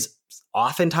is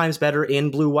oftentimes better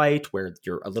in blue-white, where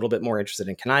you're a little bit more interested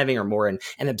in conniving or more in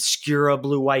an Obscura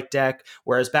blue-white deck,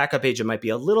 whereas Backup Agent might be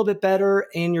a little bit better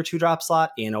in your 2-drop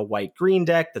slot in a white-green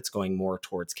deck that's going more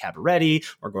towards Cabaretti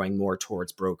or going more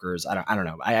towards Brokers. I don't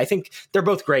know. I think they're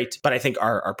both great, but I think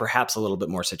are perhaps a little bit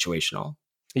more situational.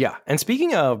 Yeah. And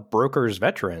speaking of Broker's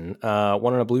Veteran,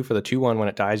 1 and a blue for the 2/1. When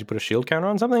it dies, you put a shield counter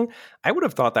on something. I would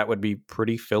have thought that would be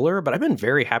pretty filler, but I've been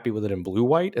very happy with it in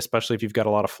blue-white, especially if you've got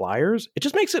a lot of flyers. It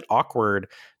just makes it awkward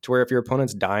to where if your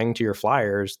opponent's dying to your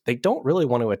flyers, they don't really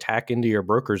want to attack into your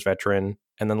Broker's Veteran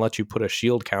and then let you put a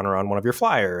shield counter on one of your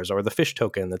flyers or the fish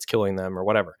token that's killing them or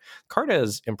whatever. Card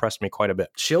has impressed me quite a bit.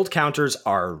 Shield counters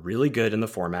are really good in the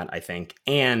format, I think.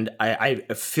 And I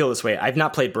feel this way. I've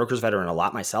not played Broker's Veteran a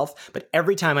lot myself, but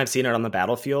every time I've seen it on the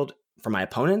battlefield for my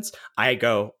opponents, I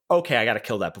go, okay, I got to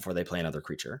kill that before they play another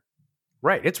creature.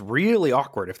 Right. It's really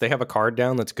awkward if they have a card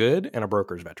down that's good and a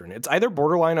Broker's Veteran. It's either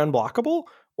borderline unblockable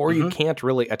or you can't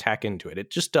really attack into it.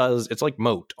 It just does. It's like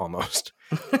moat almost.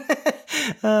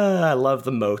 I love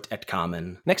the moat at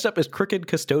common. Next up is Crooked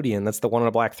Custodian. That's the 1 and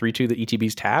a black 3/2 that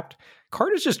ETB's tapped.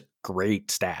 Card is just great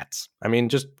stats. I mean,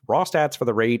 just raw stats for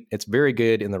the rate. It's very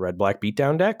good in the red-black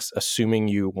beatdown decks, assuming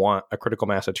you want a critical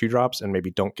mass of 2-drops and maybe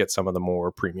don't get some of the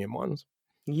more premium ones.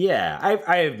 Yeah,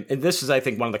 this is, I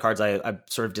think, one of the cards I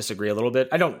sort of disagree a little bit.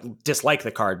 I don't dislike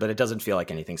the card, but it doesn't feel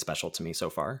like anything special to me so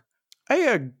far.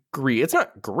 I agree. It's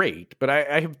not great, but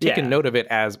I have taken note of it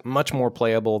as much more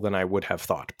playable than I would have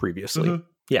thought previously. Mm-hmm.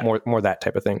 Yeah. More that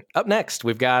type of thing. Up next,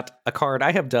 we've got a card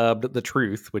I have dubbed the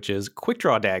Truth, which is Quick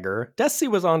Draw Dagger. Detsy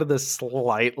was onto this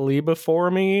slightly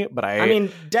before me, but I mean,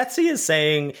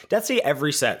 Detsy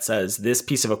every set says this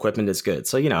piece of equipment is good.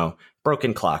 So,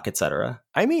 broken clock, etc.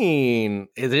 I mean,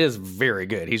 it is very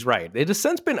good. He's right. It has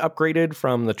since been upgraded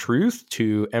from the Truth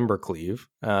to Embercleave,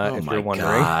 if you're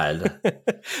wondering. God.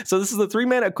 So this is the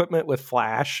 3-mana equipment with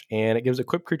Flash, and it gives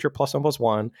equipped creature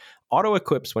 +1/+1,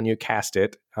 auto-equips when you cast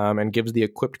it, and gives the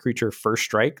equipped creature first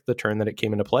strike the turn that it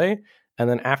came into play, and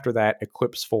then after that,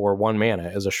 equips for 1 mana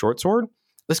as a short sword.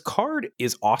 This card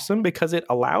is awesome because it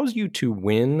allows you to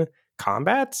win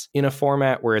combats in a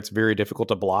format where it's very difficult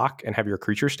to block and have your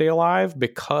creature stay alive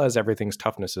because everything's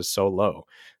toughness is so low.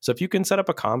 So if you can set up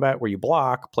a combat where you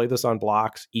block, play this on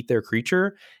blocks, eat their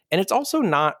creature, and it's also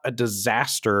not a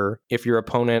disaster if your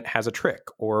opponent has a trick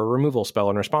or a removal spell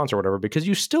in response or whatever, because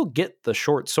you still get the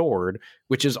short sword,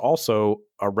 which is also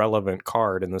a relevant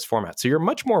card in this format. So you're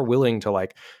much more willing to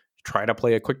try to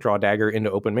play a Quick Draw Dagger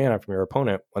into open mana from your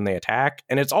opponent when they attack.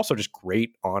 And it's also just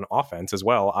great on offense as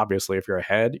well. Obviously, if you're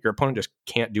ahead, your opponent just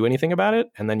can't do anything about it.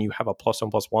 And then you have a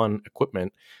 +1/+1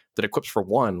 equipment that equips for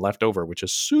 1 left over, which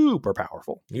is super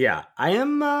powerful. Yeah,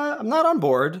 I'm not on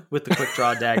board with the Quick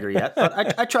Draw Dagger yet,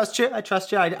 but I trust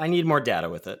you. I need more data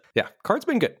with it. Yeah, card's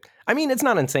been good. I mean, it's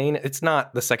not insane. It's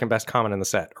not the second best common in the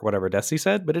set or whatever Desi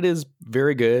said, but it is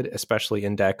very good, especially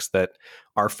in decks that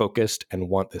are focused and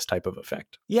want this type of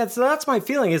effect. Yeah, so that's my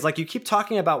feeling is you keep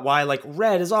talking about why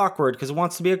red is awkward because it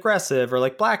wants to be aggressive, or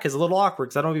black is a little awkward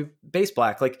because I don't want to be base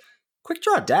black. Quick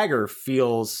Draw Dagger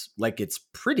feels like it's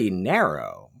pretty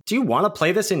narrow. Do you want to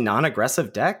play this in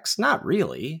non-aggressive decks? Not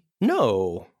really.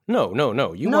 No.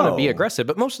 You want to be aggressive,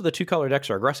 but most of the 2-color decks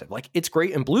are aggressive. It's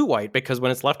great in blue-white because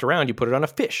when it's left around, you put it on a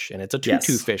fish, and it's a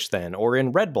 2/2 fish then. Or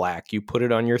in red-black, you put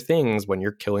it on your things when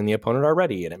you're killing the opponent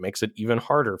already, and it makes it even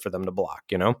harder for them to block,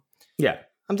 Yeah,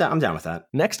 I'm down with that.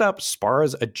 Next up,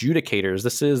 Spara's Adjudicators.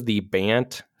 This is the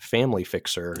Bant Family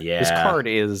Fixer. Yeah. This card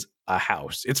is a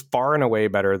house. It's far and away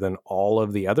better than all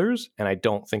of the others, and I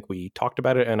don't think we talked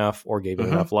about it enough or gave it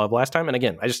enough love last time. And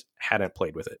again, I just hadn't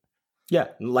played with it. Yeah,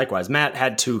 likewise. Matt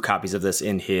had 2 copies of this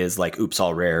in his Oops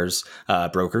All Rares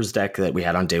Brokers deck that we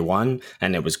had on day 1,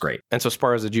 and it was great. And so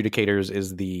Spara's Adjudicators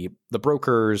is the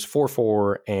Brokers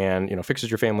 4/4 and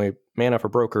fixes your family mana for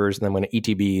Brokers, and then when it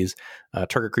ETBs,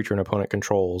 target creature an opponent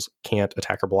controls can't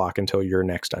attack or block until your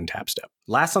next untap step.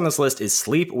 Last on this list is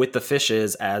Sleep with the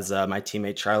Fishes, as my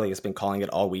teammate Charlie has been calling it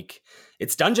all week.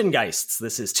 It's Dungeon Geists.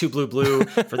 This is 2 blue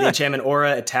for the enchantment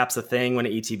aura. It taps a thing when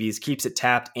it ETBs, keeps it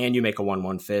tapped, and you make a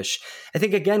 1/1 fish. I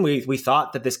think, again, we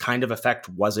thought that this kind of effect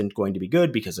wasn't going to be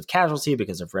good because of casualty,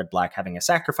 because of red-black having a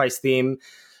sacrifice theme.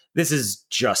 This is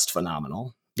just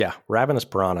phenomenal. Yeah, Ravenous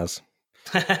Piranhas.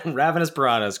 Ravenous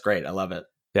Piranhas, great. I love it.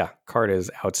 Yeah, card is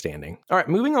outstanding. All right,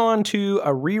 moving on to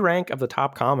a re-rank of the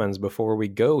top commons before we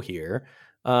go here.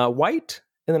 White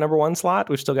in the number 1 slot,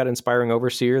 we've still got Inspiring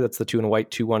Overseer. That's the 2 and white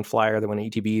 2/1 flyer that when it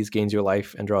ETBs gains your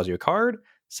life and draws you a card.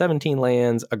 17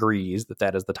 lands agrees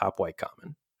that is the top white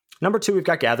common. Number 2, we've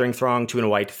got Gathering Throng, 2 and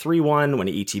white 3/1. When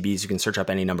it ETBs, you can search up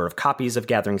any number of copies of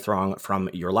Gathering Throng from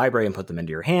your library and put them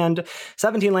into your hand.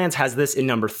 17 lands has this in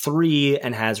number 3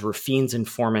 and has Rafine's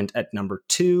Informant at number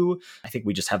 2. I think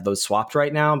we just have those swapped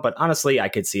right now, but honestly, I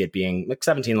could see it being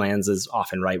 17 lands is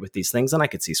often right with these things, and I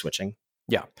could see switching.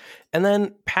 Yeah. And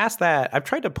then past that, I've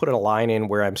tried to put a line in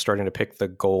where I'm starting to pick the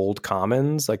gold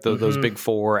commons, like those big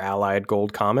four allied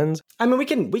gold commons. I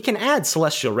mean, we can add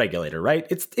Celestial Regulator, right?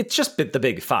 It's just the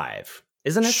big five,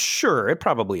 isn't it? Sure, it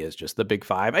probably is just the big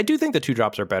five. I do think the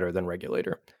 2-drops are better than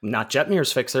Regulator. Not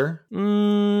Jetmir's Fixer.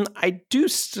 I do.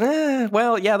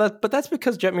 Well, yeah, but that's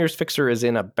because Jetmir's Fixer is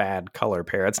in a bad color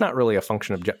pair. It's not really a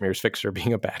function of Jetmir's Fixer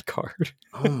being a bad card.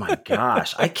 Oh my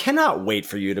gosh. I cannot wait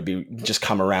for you to just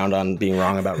come around on being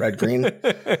wrong about red green.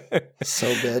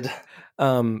 So good.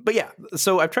 But yeah,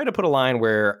 so I've tried to put a line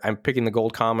where I'm picking the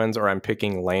gold commons or I'm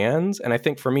picking lands. And I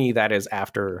think for me, that is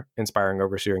after Inspiring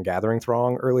Overseer and Gathering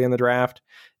Throng early in the draft.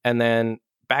 And then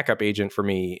backup agent for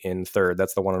me in third.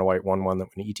 That's the 1 and a white 1/1 that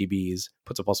when ETBs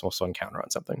puts a +1/+1 counter on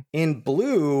something. In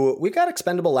blue, we got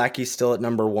Expendable Lackey still at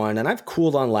number 1, and I've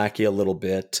cooled on Lackey a little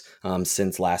bit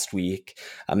since last week.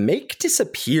 Make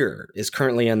Disappear is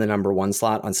currently in the number 1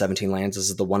 slot on 17 lands. This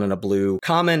is the 1 and a blue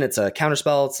common. It's a counter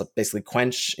spell. It's basically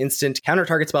quench instant counter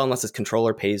target spell unless its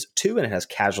controller pays 2, and it has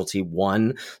casualty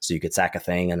 1. So you could sack a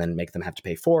thing and then make them have to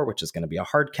pay 4, which is going to be a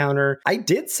hard counter. I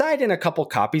did side in a couple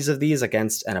copies of these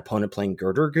against an opponent playing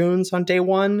Girder Goons on day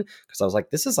 1 because I was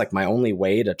like, this is like my only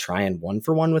way to try and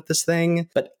 1-for-1 with this thing.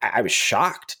 But I was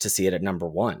shocked to see it at number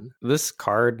 1. This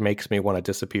card makes me want to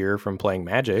disappear from playing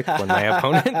Magic when my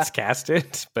opponents cast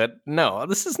it. But no,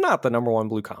 this is not the number 1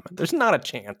 blue common. There's not a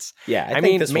chance. Yeah, I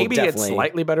mean, maybe it's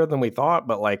slightly better than we thought,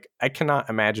 but like I cannot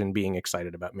imagine being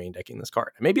excited about main decking this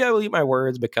card. Maybe I will eat my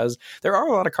words because there are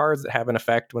a lot of cards that have an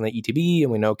effect when they ETB,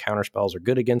 and we know counter spells are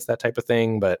good against that type of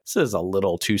thing. But this is a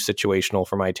little too situational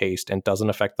for my taste and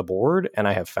doesn't affect the board. And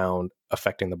I have found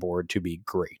affecting the board to be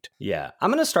great. Yeah, I'm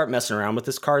going to start messing around with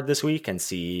this card this week and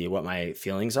see what my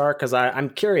feelings are because I'm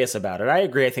curious about it. I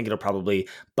agree. I think it'll probably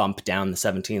bump down the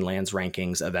 17 lands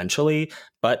rankings eventually,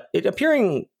 but it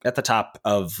appearing at the top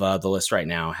of the list right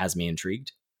now has me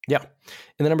intrigued. Yeah.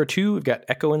 In the number 2, we've got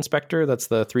Echo Inspector. That's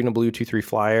the 3 and a blue 2/3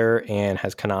 flyer and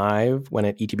has Connive. When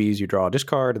it ETBs, you draw a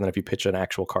discard, and then if you pitch an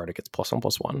actual card, it gets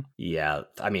 +1/+1. Yeah,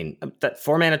 I mean, that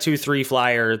 4 mana 2/3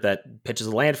 flyer that pitches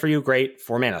a land for you, great.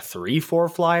 4 mana 3/4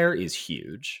 flyer is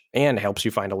huge. And helps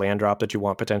you find a land drop that you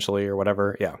want potentially or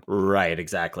whatever. Yeah. Right,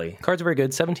 exactly. Cards are very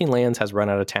good. 17 lands has Run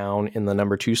Out of Town in the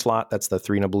number 2 slot. That's the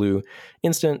 3 and a blue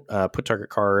instant. Put target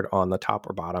card on the top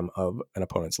or bottom of an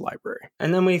opponent's library.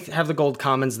 And then we have the gold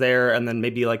commons there, and then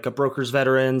maybe like a Broker's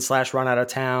Veteran / Run Out of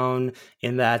Town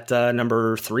in that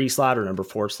number 3 slot or number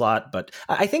 4 slot. But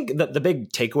I think the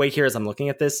big takeaway here as I'm looking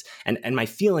at this and my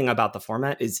feeling about the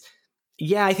format is,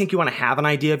 yeah, I think you want to have an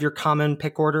idea of your common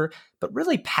pick order, but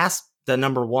really past the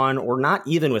number 1 or not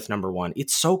even with number 1,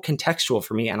 it's so contextual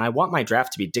for me, and I want my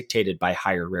draft to be dictated by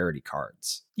higher rarity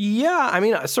cards. Yeah, I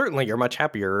mean, certainly you're much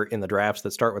happier in the drafts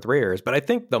that start with rares, but I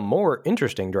think the more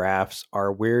interesting drafts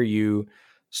are where you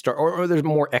start, or there's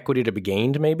more equity to be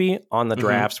gained maybe on the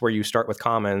drafts where you start with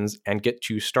commons and get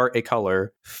to start a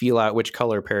color, feel out which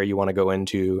color pair you want to go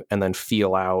into, and then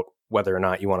feel out whether or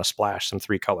not you want to splash some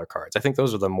 3 color cards. I think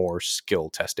those are the more skill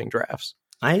testing drafts.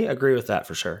 I agree with that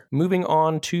for sure. Moving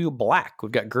on to black,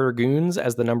 we've got Girder Goons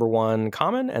as the number 1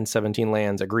 common, and 17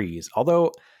 lands agrees.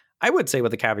 Although I would say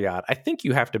with a caveat, I think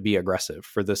you have to be aggressive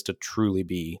for this to truly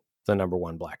be the number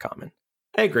 1 black common.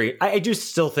 I agree. I do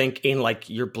still think in like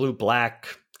your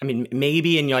blue-black, I mean,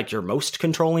 maybe in like your most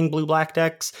controlling blue-black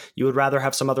decks, you would rather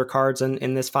have some other cards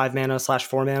in this 5 mana /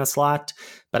 4 mana slot.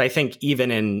 But I think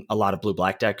even in a lot of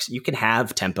blue-black decks, you can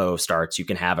have tempo starts, you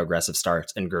can have aggressive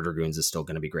starts, and Girder Goons is still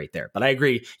going to be great there. But I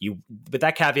agree, with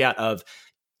that caveat of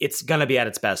it's going to be at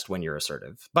its best when you're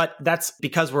assertive. But that's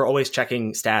because we're always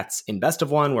checking stats in best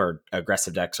of 1 where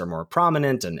aggressive decks are more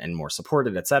prominent and more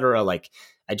supported, etc. Like,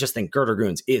 I just think Girder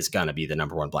Goons is going to be the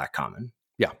number 1 black common.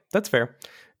 Yeah, that's fair.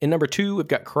 In number 2, we've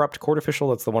got Corrupt Court Official.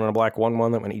 That's the 1 in a black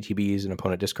 1/1 that when ETBs, an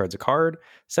opponent discards a card.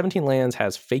 17 lands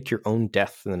has Fake Your Own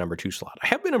Death in the number 2 slot. I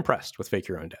have been impressed with Fake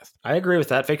Your Own Death. I agree with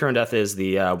that. Fake Your Own Death is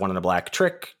the 1 in a black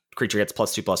trick. Creature gets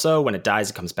 +2/+0. When it dies,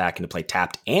 it comes back into play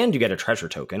tapped, and you get a treasure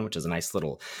token, which is a nice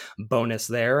little bonus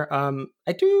there.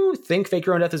 I do think Fake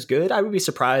Your Own Death is good. I would be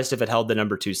surprised if it held the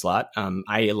number 2 slot.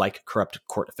 I like Corrupt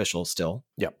Court Official still.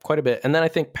 Yeah, quite a bit. And then I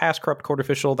think past Corrupt Court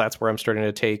Official, that's where I'm starting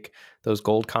to take those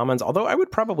gold commons. Although I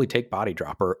would probably take Body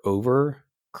Dropper over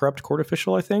Corrupt Court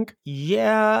Official, I think.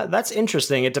 Yeah, that's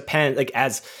interesting. It depends. Like,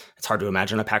 as it's hard to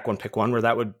imagine a pack 1 pick 1 where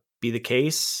that would be the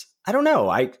case. I don't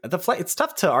know. It's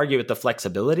tough to argue with the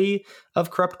flexibility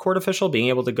of Corrupt Court Official being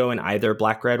able to go in either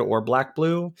black-red or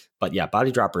black-blue. But yeah,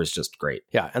 Body Dropper is just great.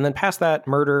 Yeah, and then past that,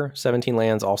 Murder, 17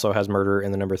 lands, also has Murder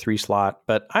in the number 3 slot.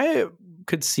 But I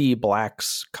could see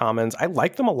black's commons. I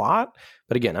like them a lot.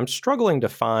 But again, I'm struggling to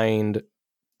find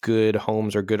good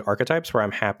homes or good archetypes where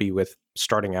I'm happy with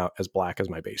starting out as black as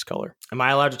my base color. Am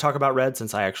I allowed to talk about red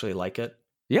since I actually like it?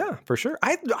 Yeah, for sure.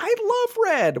 I love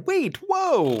red. Wait,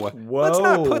 whoa. Let's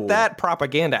not put that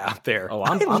propaganda out there. Oh,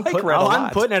 I'm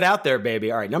putting it out there,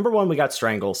 baby. All right, number 1, we got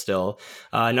Strangle still.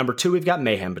 Number 2, we've got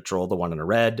Mayhem Patrol, the one in a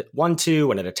red. 1/2,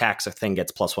 when it attacks, a thing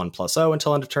gets +1/+0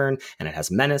 until end of turn, and it has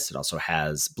Menace. It also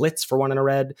has Blitz for 1 in a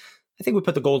red. I think we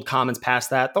put the gold commons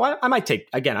past that, though I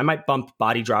might bump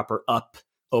Body Dropper up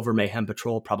over Mayhem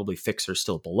Patrol, probably Fixer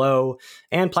still below,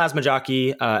 and Plasma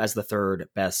Jockey as the third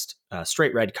best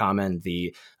straight red common,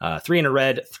 the 3 in a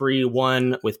red,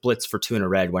 3/1 with Blitz for 2 in a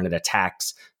red. When it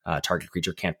attacks, target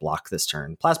creature can't block this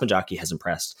turn. Plasma Jockey has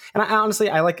impressed, and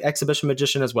I like Exhibition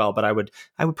Magician as well, but I would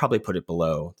probably put it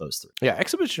below those 3. Yeah,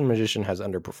 Exhibition Magician has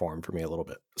underperformed for me a little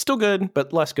bit. Still good,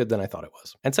 but less good than I thought it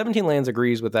was. And 17 Lands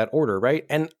agrees with that order, right?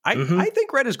 And I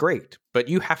think red is great, but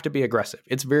you have to be aggressive.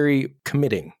 It's very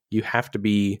committing. You have to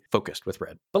be focused with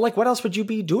red. But like, what else would you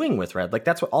be doing with red? Like,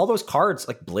 that's what all those cards,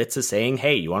 like Blitz is saying,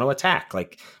 hey, you want to attack.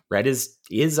 Like, red is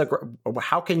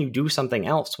how can you do something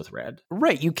else with red?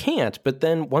 Right, you can't. But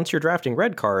then once you're drafting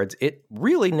red cards, it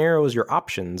really narrows your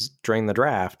options during the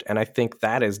draft. And I think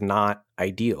that is not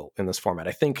ideal in this format.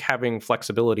 I think having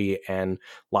flexibility and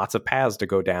lots of paths to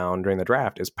go down during the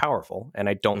draft is powerful. And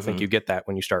I don't think you get that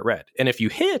when you start red. And if you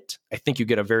hit, I think you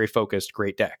get a very focused,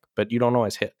 great deck, but you don't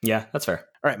always hit. Yeah, that's fair.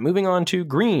 All right, moving on to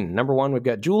green. Number 1, we've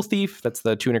got Jewel Thief. That's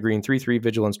the 2 in a green, 3/3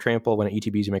 Vigilance Trample. When it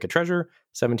ETBs, you make a treasure.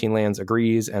 17 Lands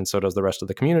agrees, and so does the rest of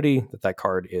the community, that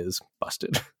card is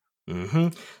busted.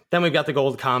 Then we've got the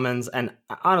gold commons, and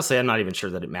honestly, I'm not even sure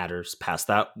that it matters past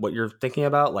that, what you're thinking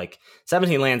about. Like,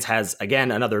 17 Lands has, again,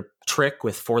 another trick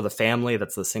with For the Family.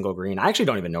 That's the single green. I actually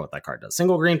don't even know what that card does.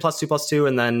 Single green, +2/+2,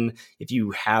 and then if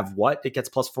you have it gets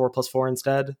 +4/+4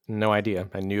 instead? No idea.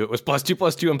 I knew it was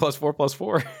 +2/+2 and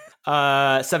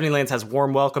 +4/+4. 17 Lands has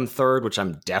Warm Welcome third, which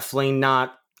I'm definitely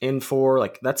not in for.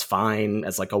 Like, that's fine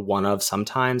as like a one of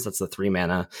sometimes. That's the 3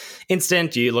 mana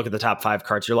instant. You look at the top 5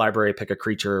 cards of your library, pick a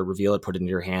creature, reveal it, put it into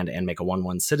your hand, and make a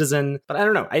 1/1 citizen. But I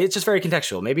don't know. It's just very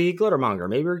contextual. Maybe Glittermonger,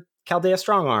 maybe Chaldea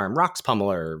Strongarm, Rocks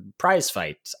Pummeler, Prize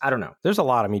Fight. I don't know. There's a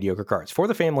lot of mediocre cards. For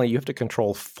the Family, you have to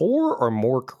control 4 or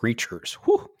more creatures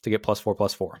to get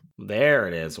 +4/+4. There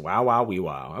it is. Wow, wow, wee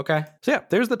wow. Okay. So yeah,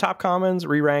 there's the top commons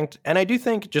re-ranked. And I do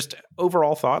think, just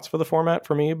overall thoughts for the format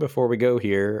for me before we go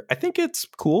here, I think it's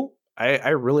cool. I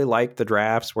really like the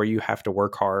drafts where you have to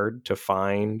work hard to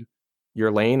find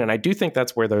your lane. And I do think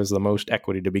that's where there's the most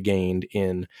equity to be gained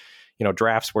in,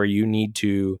 drafts where you need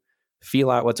to feel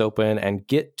out what's open and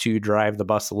get to drive the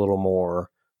bus a little more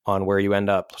on where you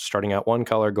end up starting out 1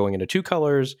 color, going into 2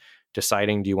 colors,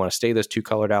 deciding, do you want to stay this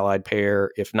 2-colored allied pair?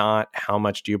 If not, how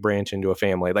much do you branch into a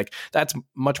family? Like, that's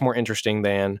much more interesting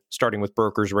than starting with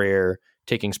Broker's Rare,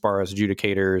 taking Sparrow's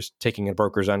Adjudicators, taking a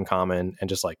Broker's Uncommon, and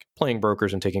just like playing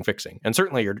Brokers and taking Fixing. And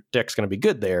certainly your deck's going to be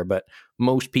good there, but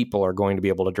most people are going to be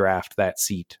able to draft that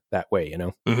seat that way,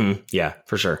 Yeah,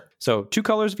 for sure. So 2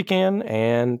 colors if you can,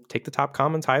 and take the top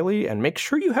commons highly, and make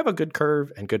sure you have a good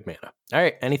curve and good mana. All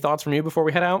right, any thoughts from you before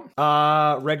we head out?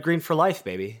 Red, green for life,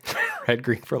 baby. Red,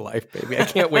 green for life, baby. I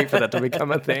can't wait for that to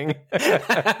become a thing.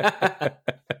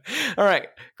 All right,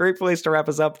 great place to wrap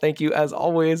us up. Thank you, as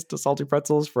always, to Salty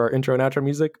Pretzels for our intro and outro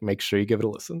music. Make sure you give it a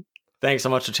listen. Thanks so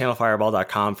much to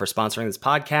channelfireball.com for sponsoring this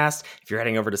podcast. If you're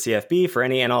heading over to CFB for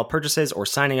any and all purchases or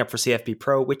signing up for CFB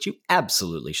Pro, which you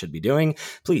absolutely should be doing,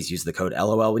 please use the code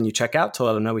LOL when you check out to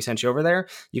let them know we sent you over there.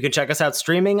 You can check us out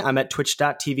streaming. I'm at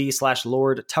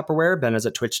twitch.tv/Lord Tupperware. Ben is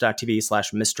at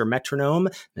twitch.tv/Mr. Metronome.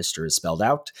 Mr. is spelled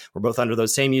out. We're both under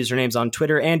those same usernames on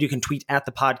Twitter, and you can tweet at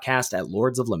the podcast at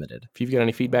Lords of Limited. If you've got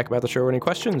any feedback about the show or any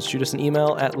questions, shoot us an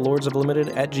email at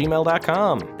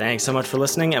lordsoflimited@gmail.com. Thanks so much for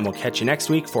listening, and we'll catch you next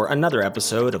week for another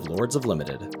episode of Lords of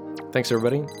Limited. Thanks,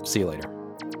 everybody. See you later.